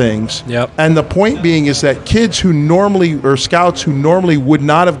career things. Yep. And the point being is that kids who normally, or scouts who normally would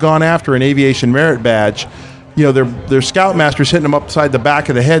not have gone after an aviation merit badge, their scoutmaster's hitting them upside the back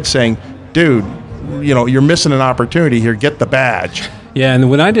of the head saying, dude, you're missing an opportunity here. Get the badge. Yeah, and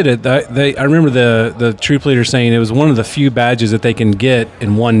when I did it, I remember the troop leader saying it was one of the few badges that they can get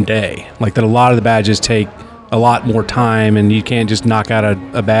in one day. Like that a lot of the badges take a lot more time, and you can't just knock out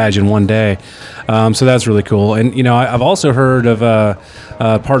a badge in one day. So that's really cool. And I've also heard of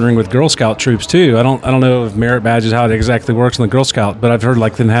partnering with Girl Scout troops too. I don't know if merit badges how it exactly works in the Girl Scout, but I've heard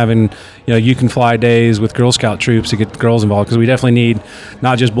like them having you can fly days with Girl Scout troops to get girls involved, because we definitely need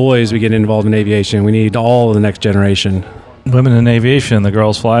not just boys. We get involved in aviation. We need all of the next generation. Women in Aviation, the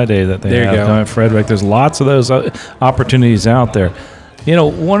Girls Fly Day that they have down at Frederick. There's lots of those opportunities out there.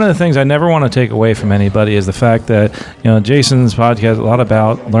 One of the things I never want to take away from anybody is the fact that, Jason's podcast is a lot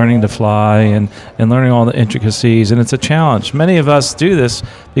about learning to fly and learning all the intricacies, and it's a challenge. Many of us do this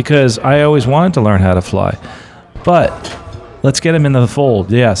because I always wanted to learn how to fly. But let's get them in the fold.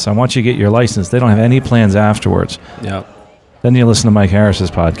 Yes, I want you to get your license. They don't have any plans afterwards. Yeah. Then you listen to Mike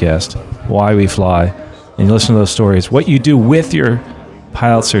Harris's podcast, Why We Fly, and you listen to those stories. What you do with your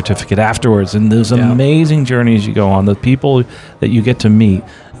pilot certificate afterwards, and those amazing journeys you go on, the people that you get to meet,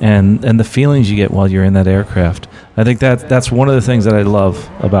 and the feelings you get while you're in that aircraft. I think that's one of the things that I love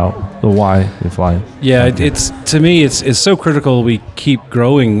about the Why We Fly. Yeah, to me it's so critical we keep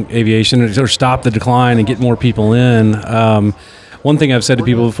growing aviation or stop the decline and get more people in. One thing I've said to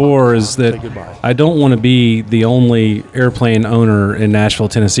people before is that I don't want to be the only airplane owner in Nashville,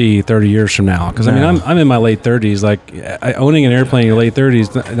 Tennessee 30 years from now. Because, I'm in my late 30s. Like, owning an airplane in your late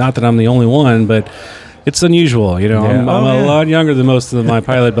 30s, not that I'm the only one, but it's unusual. I'm a lot younger than most of my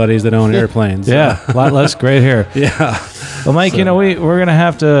pilot buddies that own airplanes. Yeah, a lot less gray hair. Yeah. Well, Mike, we're going to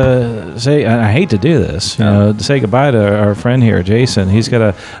have to say, and I hate to do this, to say goodbye to our friend here, Jason. He's got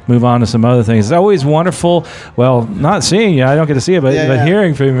to move on to some other things. It's always wonderful. Well, not seeing you, I don't get to see you, but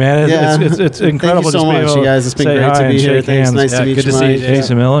hearing from you, man, it's incredible. Thank you so much, you guys. It's been great to be here. Thanks. Nice to meet you. Good to see you,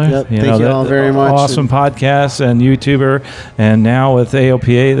 Jason Miller. Yep. Thank you all very much. Awesome podcast and YouTuber, and now with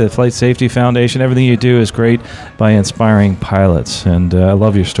AOPA, the Flight Safety Foundation. Everything you do is great by inspiring pilots, and I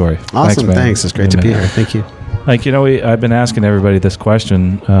love your story. Awesome. Thanks. It's great to be here. Thank you. Like, I've been asking everybody this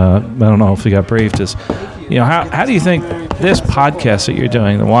question. I don't know if we got briefed. Is, how do you think this podcast that you're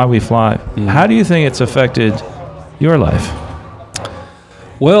doing, the Why We Fly, how do you think it's affected your life?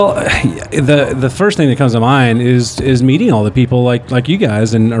 Well, the first thing that comes to mind is meeting all the people like you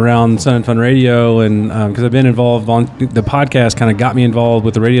guys and around Sun and Fun Radio, and because I've been involved on the podcast, kind of got me involved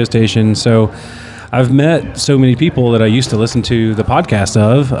with the radio station. So I've met so many people that I used to listen to the podcast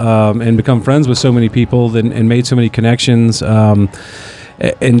of, and become friends with so many people and made so many connections. And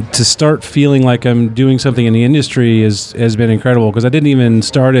to start feeling like I'm doing something in the industry has been incredible, because I didn't even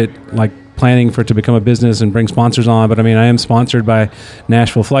start it like planning for it to become a business and bring sponsors on. But I mean, I am sponsored by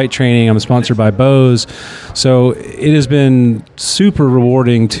Nashville Flight Training. I'm sponsored by Bose. So it has been super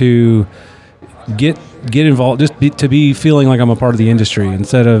rewarding to get involved, to be feeling like I'm a part of the industry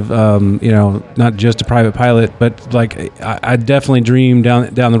instead of, not just a private pilot, but like I definitely dream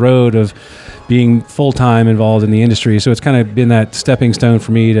down the road of being full-time involved in the industry. So it's kind of been that stepping stone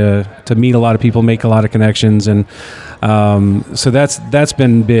for me to meet a lot of people, make a lot of connections. And so that's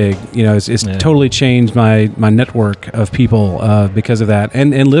been big. It's totally changed my network of people because of that,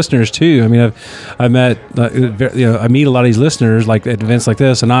 and listeners too. I mean, I've met, I meet a lot of these listeners like at events like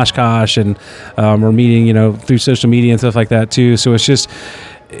this in Oshkosh, and we're meeting, through social media and stuff like that too. So it's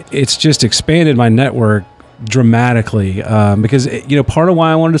just expanded my network dramatically, because part of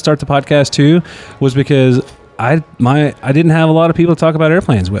why I wanted to start the podcast too was because I didn't have a lot of people to talk about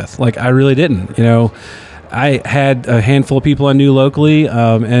airplanes with. Like, I really didn't. I had a handful of people I knew locally,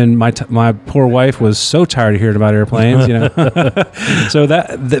 and my poor wife was so tired of hearing about airplanes. So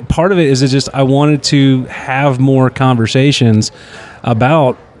that part of it is just I wanted to have more conversations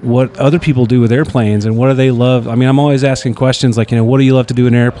about what other people do with airplanes and what do they love. I mean, I'm always asking questions like, what do you love to do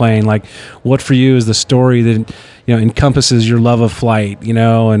in an airplane? Like, what for you is the story that, encompasses your love of flight,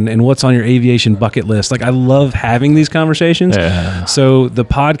 and what's on your aviation bucket list? Like, I love having these conversations. Yeah. So the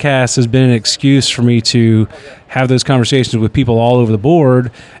podcast has been an excuse for me to have those conversations with people all over the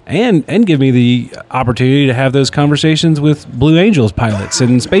board, and give me the opportunity to have those conversations with Blue Angels pilots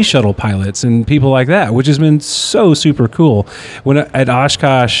and space shuttle pilots and people like that, which has been so super cool. When at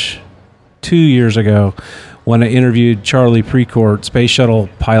Oshkosh 2 years ago, when I interviewed Charlie Precourt, space shuttle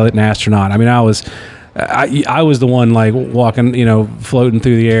pilot and astronaut, I mean, I was the one like walking, floating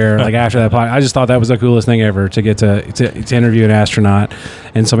through the air. Like after that, I just thought that was the coolest thing ever to get to interview an astronaut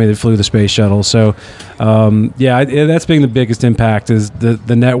and somebody that flew the space shuttle. So, that's been the biggest impact, is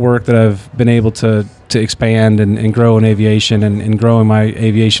the network that I've been able to expand and grow in aviation and growing my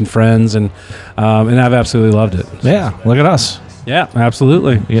aviation friends, and I've absolutely loved it. Yeah, look at us. Yeah,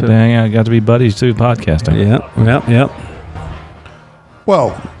 absolutely. You get to hang out, got to be buddies too, podcasting. Yeah.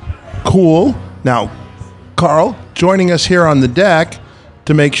 Well, cool. Now, Carl, joining us here on the deck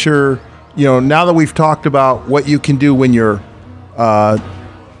to make sure, now that we've talked about what you can do when you're the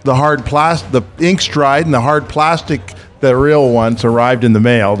ink's dried and the hard plastic, the real ones arrived in the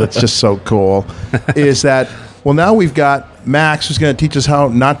mail. That's just so cool. Is that, well, now we've got Max, who's going to teach us how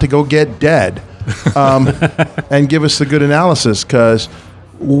not to go get dead, and give us the good analysis, because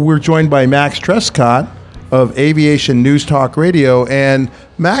we're joined by Max Trescott of Aviation News Talk Radio, and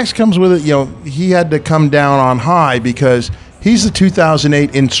Max comes with it. He had to come down on high because he's the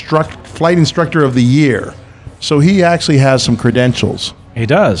 2008 Flight Instructor of the Year. So he actually has some credentials. He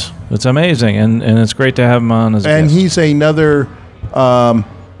does. It's amazing, and it's great to have him on as a guest. He's another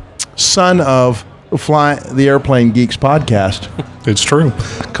son of the Airplane Geeks podcast. It's true.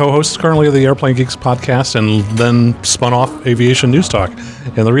 Co-host currently of the Airplane Geeks podcast, and then spun off Aviation News Talk.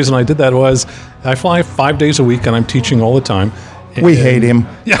 And the reason I did that was I fly 5 days a week, and I'm teaching all the time. We hate him.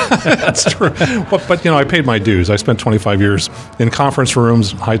 Yeah, that's true. But I paid my dues. I spent 25 years in conference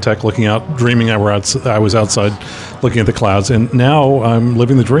rooms, high tech, looking out, dreaming I was outside looking at the clouds. And now I'm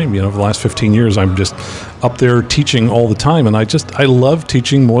living the dream. For the last 15 years, I'm just up there teaching all the time. And I love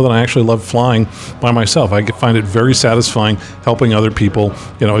teaching more than I actually love flying by myself. I find it very satisfying helping other people,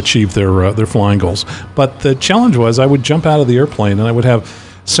 achieve their flying goals. But the challenge was I would jump out of the airplane and I would have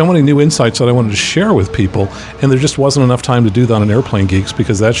so many new insights that I wanted to share with people, and there just wasn't enough time to do that on Airplane Geeks,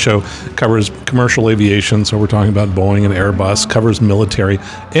 because that show covers commercial aviation, so we're talking about Boeing and Airbus, covers military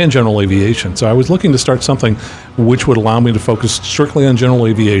and general aviation. So I was looking to start something which would allow me to focus strictly on general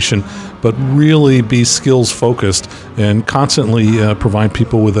aviation, but really be skills focused and constantly provide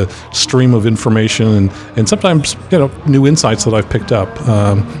people with a stream of information and sometimes new insights that I've picked up.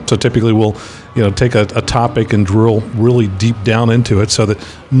 So typically we'll take a topic and drill really deep down into it, so that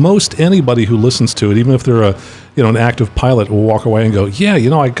most anybody who listens to it, even if they're an active pilot, will walk away and go,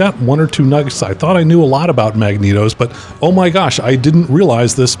 I got one or two nuggets. I thought I knew a lot about magnetos, but oh my gosh, I didn't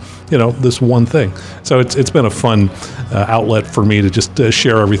realize this, this one thing. So it's been a fun outlet for me to just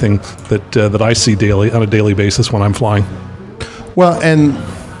share everything that I see on a daily basis when I'm flying. Well, and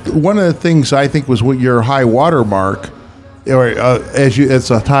one of the things I think was your high water mark, or as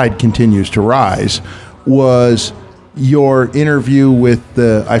the tide continues to rise, was your interview with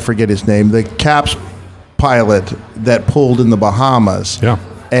I forget his name, the CAPS pilot that pulled in the Bahamas. Yeah.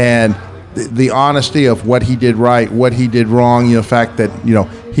 And the honesty of what he did right, what he did wrong, the fact that,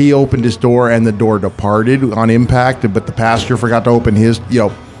 he opened his door and the door departed on impact, but the passenger forgot to open his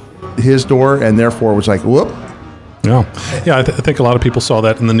door, and therefore was like, whoop. Yeah, I think a lot of people saw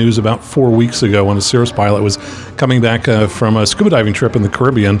that in the news about 4 weeks ago when a Cirrus pilot was coming back from a scuba diving trip in the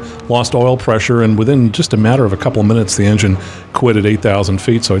Caribbean, lost oil pressure, and within just a matter of a couple of minutes, the engine quit at 8,000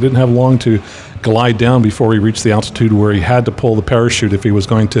 feet. So he didn't have long to glide down before he reached the altitude where he had to pull the parachute if he was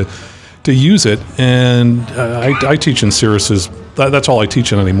going to use it. And I teach in Cirrus's. That's all I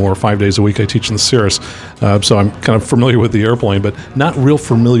teach in anymore. 5 days a week I teach in the Cirrus. So I'm kind of familiar with the airplane, but not real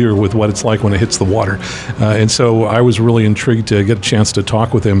familiar with what it's like when it hits the water. And so I was really intrigued to get a chance to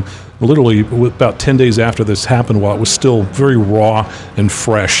talk with him literally about 10 days after this happened, while it was still very raw and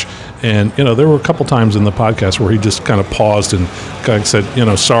fresh. And, there were a couple times in the podcast where he just kind of paused and kind of said,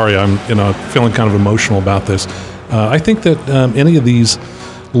 sorry, I'm, feeling kind of emotional about this. I think that any of these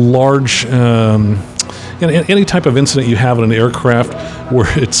large... any type of incident you have in an aircraft where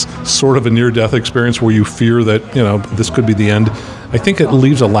it's sort of a near-death experience where you fear that, this could be the end, I think it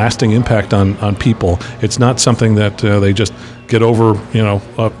leaves a lasting impact on people. It's not something that they just get over,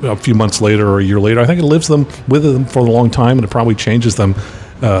 a few months later or a year later. I think it lives with them for a long time, and it probably changes them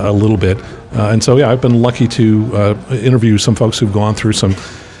a little bit. And so, I've been lucky to interview some folks who've gone through some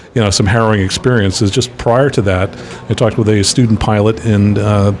harrowing experiences. Just prior to that, I talked with a student pilot in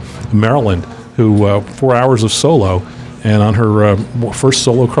Maryland who 4 hours of solo, and on her first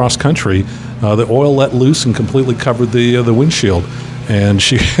solo cross country, the oil let loose and completely covered the windshield. And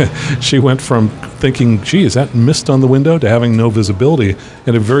she went from thinking, gee, is that mist on the window, to having no visibility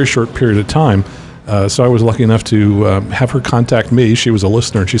in a very short period of time. So I was lucky enough to have her contact me. She was a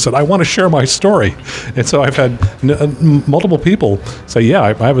listener, and she said, I want to share my story. And so I've had multiple people say, yeah,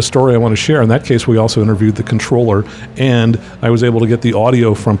 I have a story I want to share. In that case, we also interviewed the controller, and I was able to get the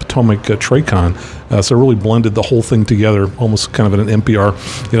audio from Potomac Tracon. So it really blended the whole thing together, almost kind of in an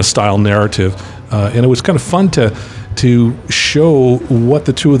NPR style narrative. And it was kind of fun to show what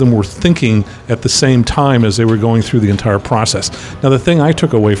the two of them were thinking at the same time as they were going through the entire process. Now, the thing I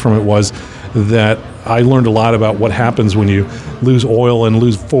took away from it was that I learned a lot about what happens when you lose oil and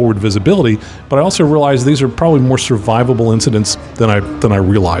lose forward visibility, but I also realized these are probably more survivable incidents than I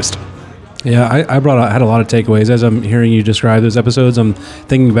realized. Yeah, I had a lot of takeaways. As I'm hearing you describe those episodes, I'm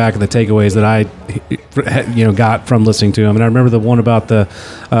thinking back of the takeaways that I got from listening to them. And I remember the one about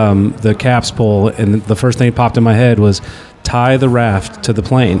the caps pull, and the first thing that popped in my head was tie the raft to the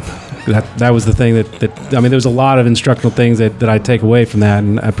plane. That was the thing that there's a lot of instructional things that I take away from that,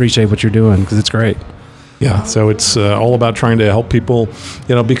 and I appreciate what you're doing because it's great. Yeah, so it's all about trying to help people,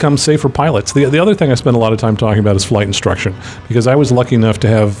 become safer pilots. The other thing I spend a lot of time talking about is flight instruction, because I was lucky enough to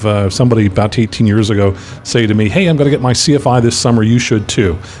have somebody about 18 years ago say to me, hey, I'm going to get my CFI this summer, you should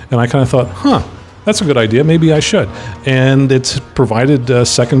too. And I kind of thought, that's a good idea. Maybe I should. And it's provided a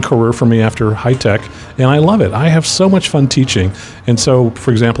second career for me after high tech, and I love it. I have so much fun teaching. And so,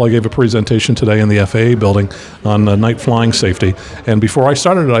 for example, I gave a presentation today in the FAA building on night flying safety. And before I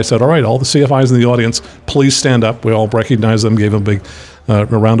started it, I said, all right, all the CFIs in the audience, please stand up. We all recognized them, gave them a big a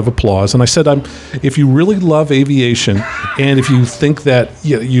round of applause. And I said, if you really love aviation and if you think that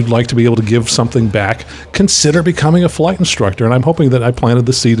you'd like to be able to give something back, consider becoming a flight instructor. And I'm hoping that I planted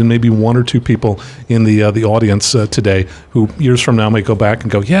the seed in maybe one or two people in the audience today who years from now may go back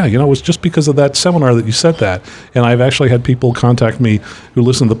and go, it was just because of that seminar that you said that. And I've actually had people contact me who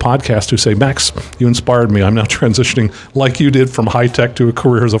listen to the podcast who say, Max, you inspired me. I'm now transitioning like you did from high tech to a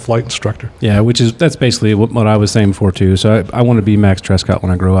career as a flight instructor. Yeah, that's basically what I was saying before too. So I want to be Max Trescott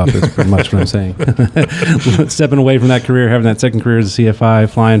when I grow up. That's pretty much what I'm saying. Stepping away from that career, having that second career as a CFI,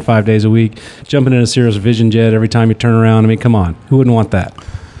 flying 5 days a week, jumping in a Cirrus Vision jet every time you turn around. I mean, come on. Who wouldn't want that?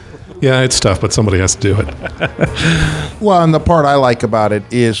 Yeah, it's tough, but somebody has to do it. Well, and the part I like about it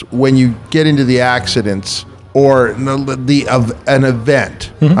is when you get into the accidents or an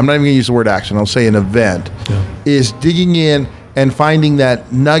event. Mm-hmm. I'm not even going to use the word accident. I'll say an event. Yeah. Is digging in and finding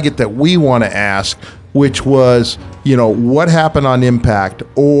that nugget that we want to ask, which was, what happened on impact,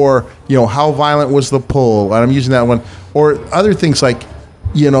 or, how violent was the pull? And I'm using that one. Or other things like,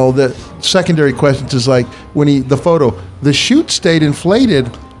 the secondary questions is like when the photo, the chute stayed inflated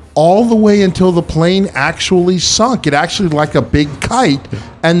all the way until the plane actually sunk. It actually like a big kite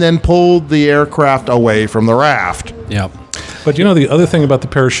and then pulled the aircraft away from the raft. Yep. But the other thing about the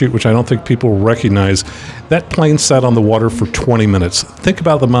parachute, which I don't think people recognize, that plane sat on the water for 20 minutes. Think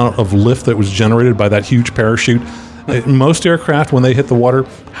about the amount of lift that was generated by that huge parachute. Most aircraft, when they hit the water,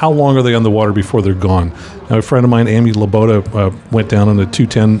 how long are they on the water before they're gone? Now, a friend of mine, Amy Laboda, went down on a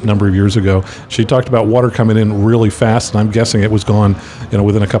 210 a number of years ago. She talked about water coming in really fast, and I'm guessing it was gone,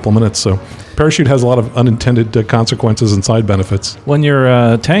 within a couple of minutes. So parachute has a lot of unintended consequences and side benefits. When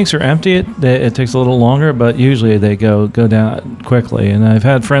your tanks are empty, it takes a little longer, but usually they go down quickly. And I've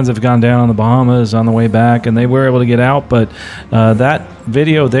had friends that have gone down on the Bahamas on the way back, and they were able to get out. But that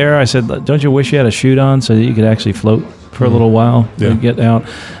video there, I said, don't you wish you had a chute on so that you could actually float for a little while and get out?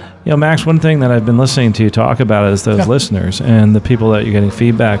 Max, one thing that I've been listening to you talk about is those listeners and the people that you're getting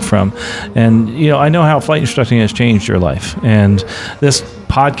feedback from. And, I know how flight instructing has changed your life. And this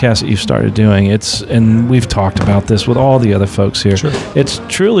podcast that you've started doing, and we've talked about this with all the other folks here. Sure.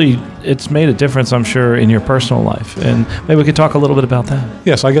 It's made a difference, I'm sure, in your personal life. And maybe we could talk a little bit about that.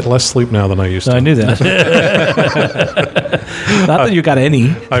 Yes, I get less sleep now than I used to. I knew that. Not that you got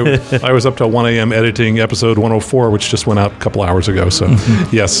any. I was up till 1 a.m. editing episode 104, which just went out a couple hours ago. So,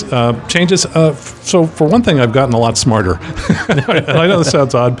 yes, changes. So, for one thing, I've gotten a lot smarter. And I know this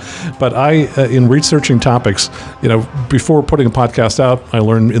sounds odd, but in researching topics, before putting a podcast out, I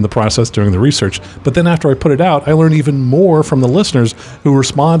learned in the process during the research. But then after I put it out, I learned even more from the listeners who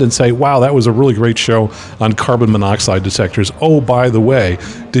respond and say, wow, that was a really great show on carbon monoxide detectors. Oh, by the way,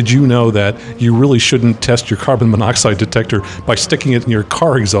 did you know that you really shouldn't test your carbon monoxide detector by sticking it in your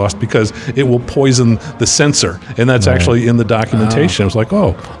car exhaust because it will poison the sensor? And that's actually in the documentation. I was like,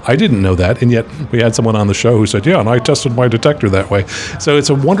 oh, I didn't know that. And yet we had someone on the show who said, yeah, and I tested my detector that way. So it's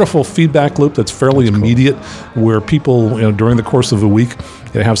a wonderful feedback loop that's fairly immediate, where people, during the course of a week,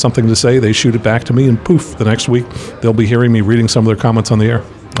 they have something to say, they shoot it back to me, and poof, the next week they'll be hearing me reading some of their comments on the air.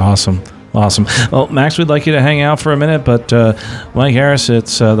 Awesome. Well, Max, we'd like you to hang out for a minute, but Mike Harris,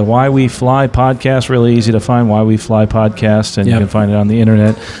 it's the Why We Fly podcast. Really easy to find, Why We Fly podcast, and you can find it on the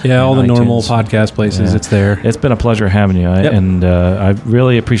internet. Yeah, all the iTunes. Normal podcast places, it's there. It's been a pleasure having you, and I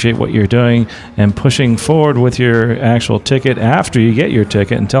really appreciate what you're doing and pushing forward with your actual ticket after you get your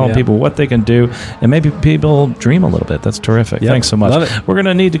ticket and telling people what they can do, and maybe people dream a little bit. That's terrific. Thanks so much. Love it. We're going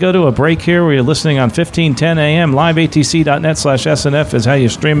to need to go to a break here. We're listening on 1510 AM. LiveATC.net/SNF is how you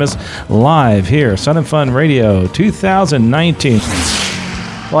stream us live here, Sun and Fun Radio 2019.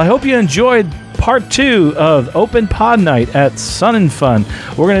 Well, I hope you enjoyed part 2 of Open Pod Night at Sun and Fun.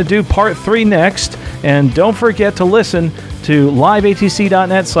 We're going to do part 3 next, and don't forget to listen to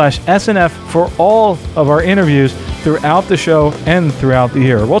liveatc.net/SNF for all of our interviews throughout the show and throughout the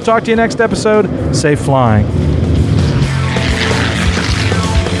year. We'll talk to you next episode. Safe flying.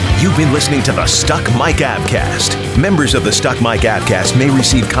 You've been listening to the Stuck Mic Avcast. Members of the Stuck Mic Avcast may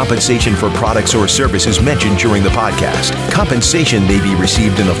receive compensation for products or services mentioned during the podcast. Compensation may be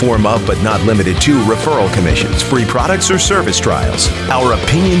received in the form of, but not limited to, referral commissions, free products, or service trials. Our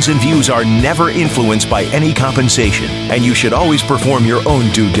opinions and views are never influenced by any compensation, and you should always perform your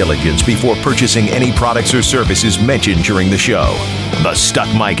own due diligence before purchasing any products or services mentioned during the show. The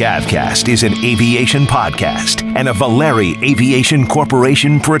Stuck Mic Avcast is an aviation podcast and a Valeri Aviation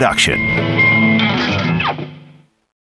Corporation production.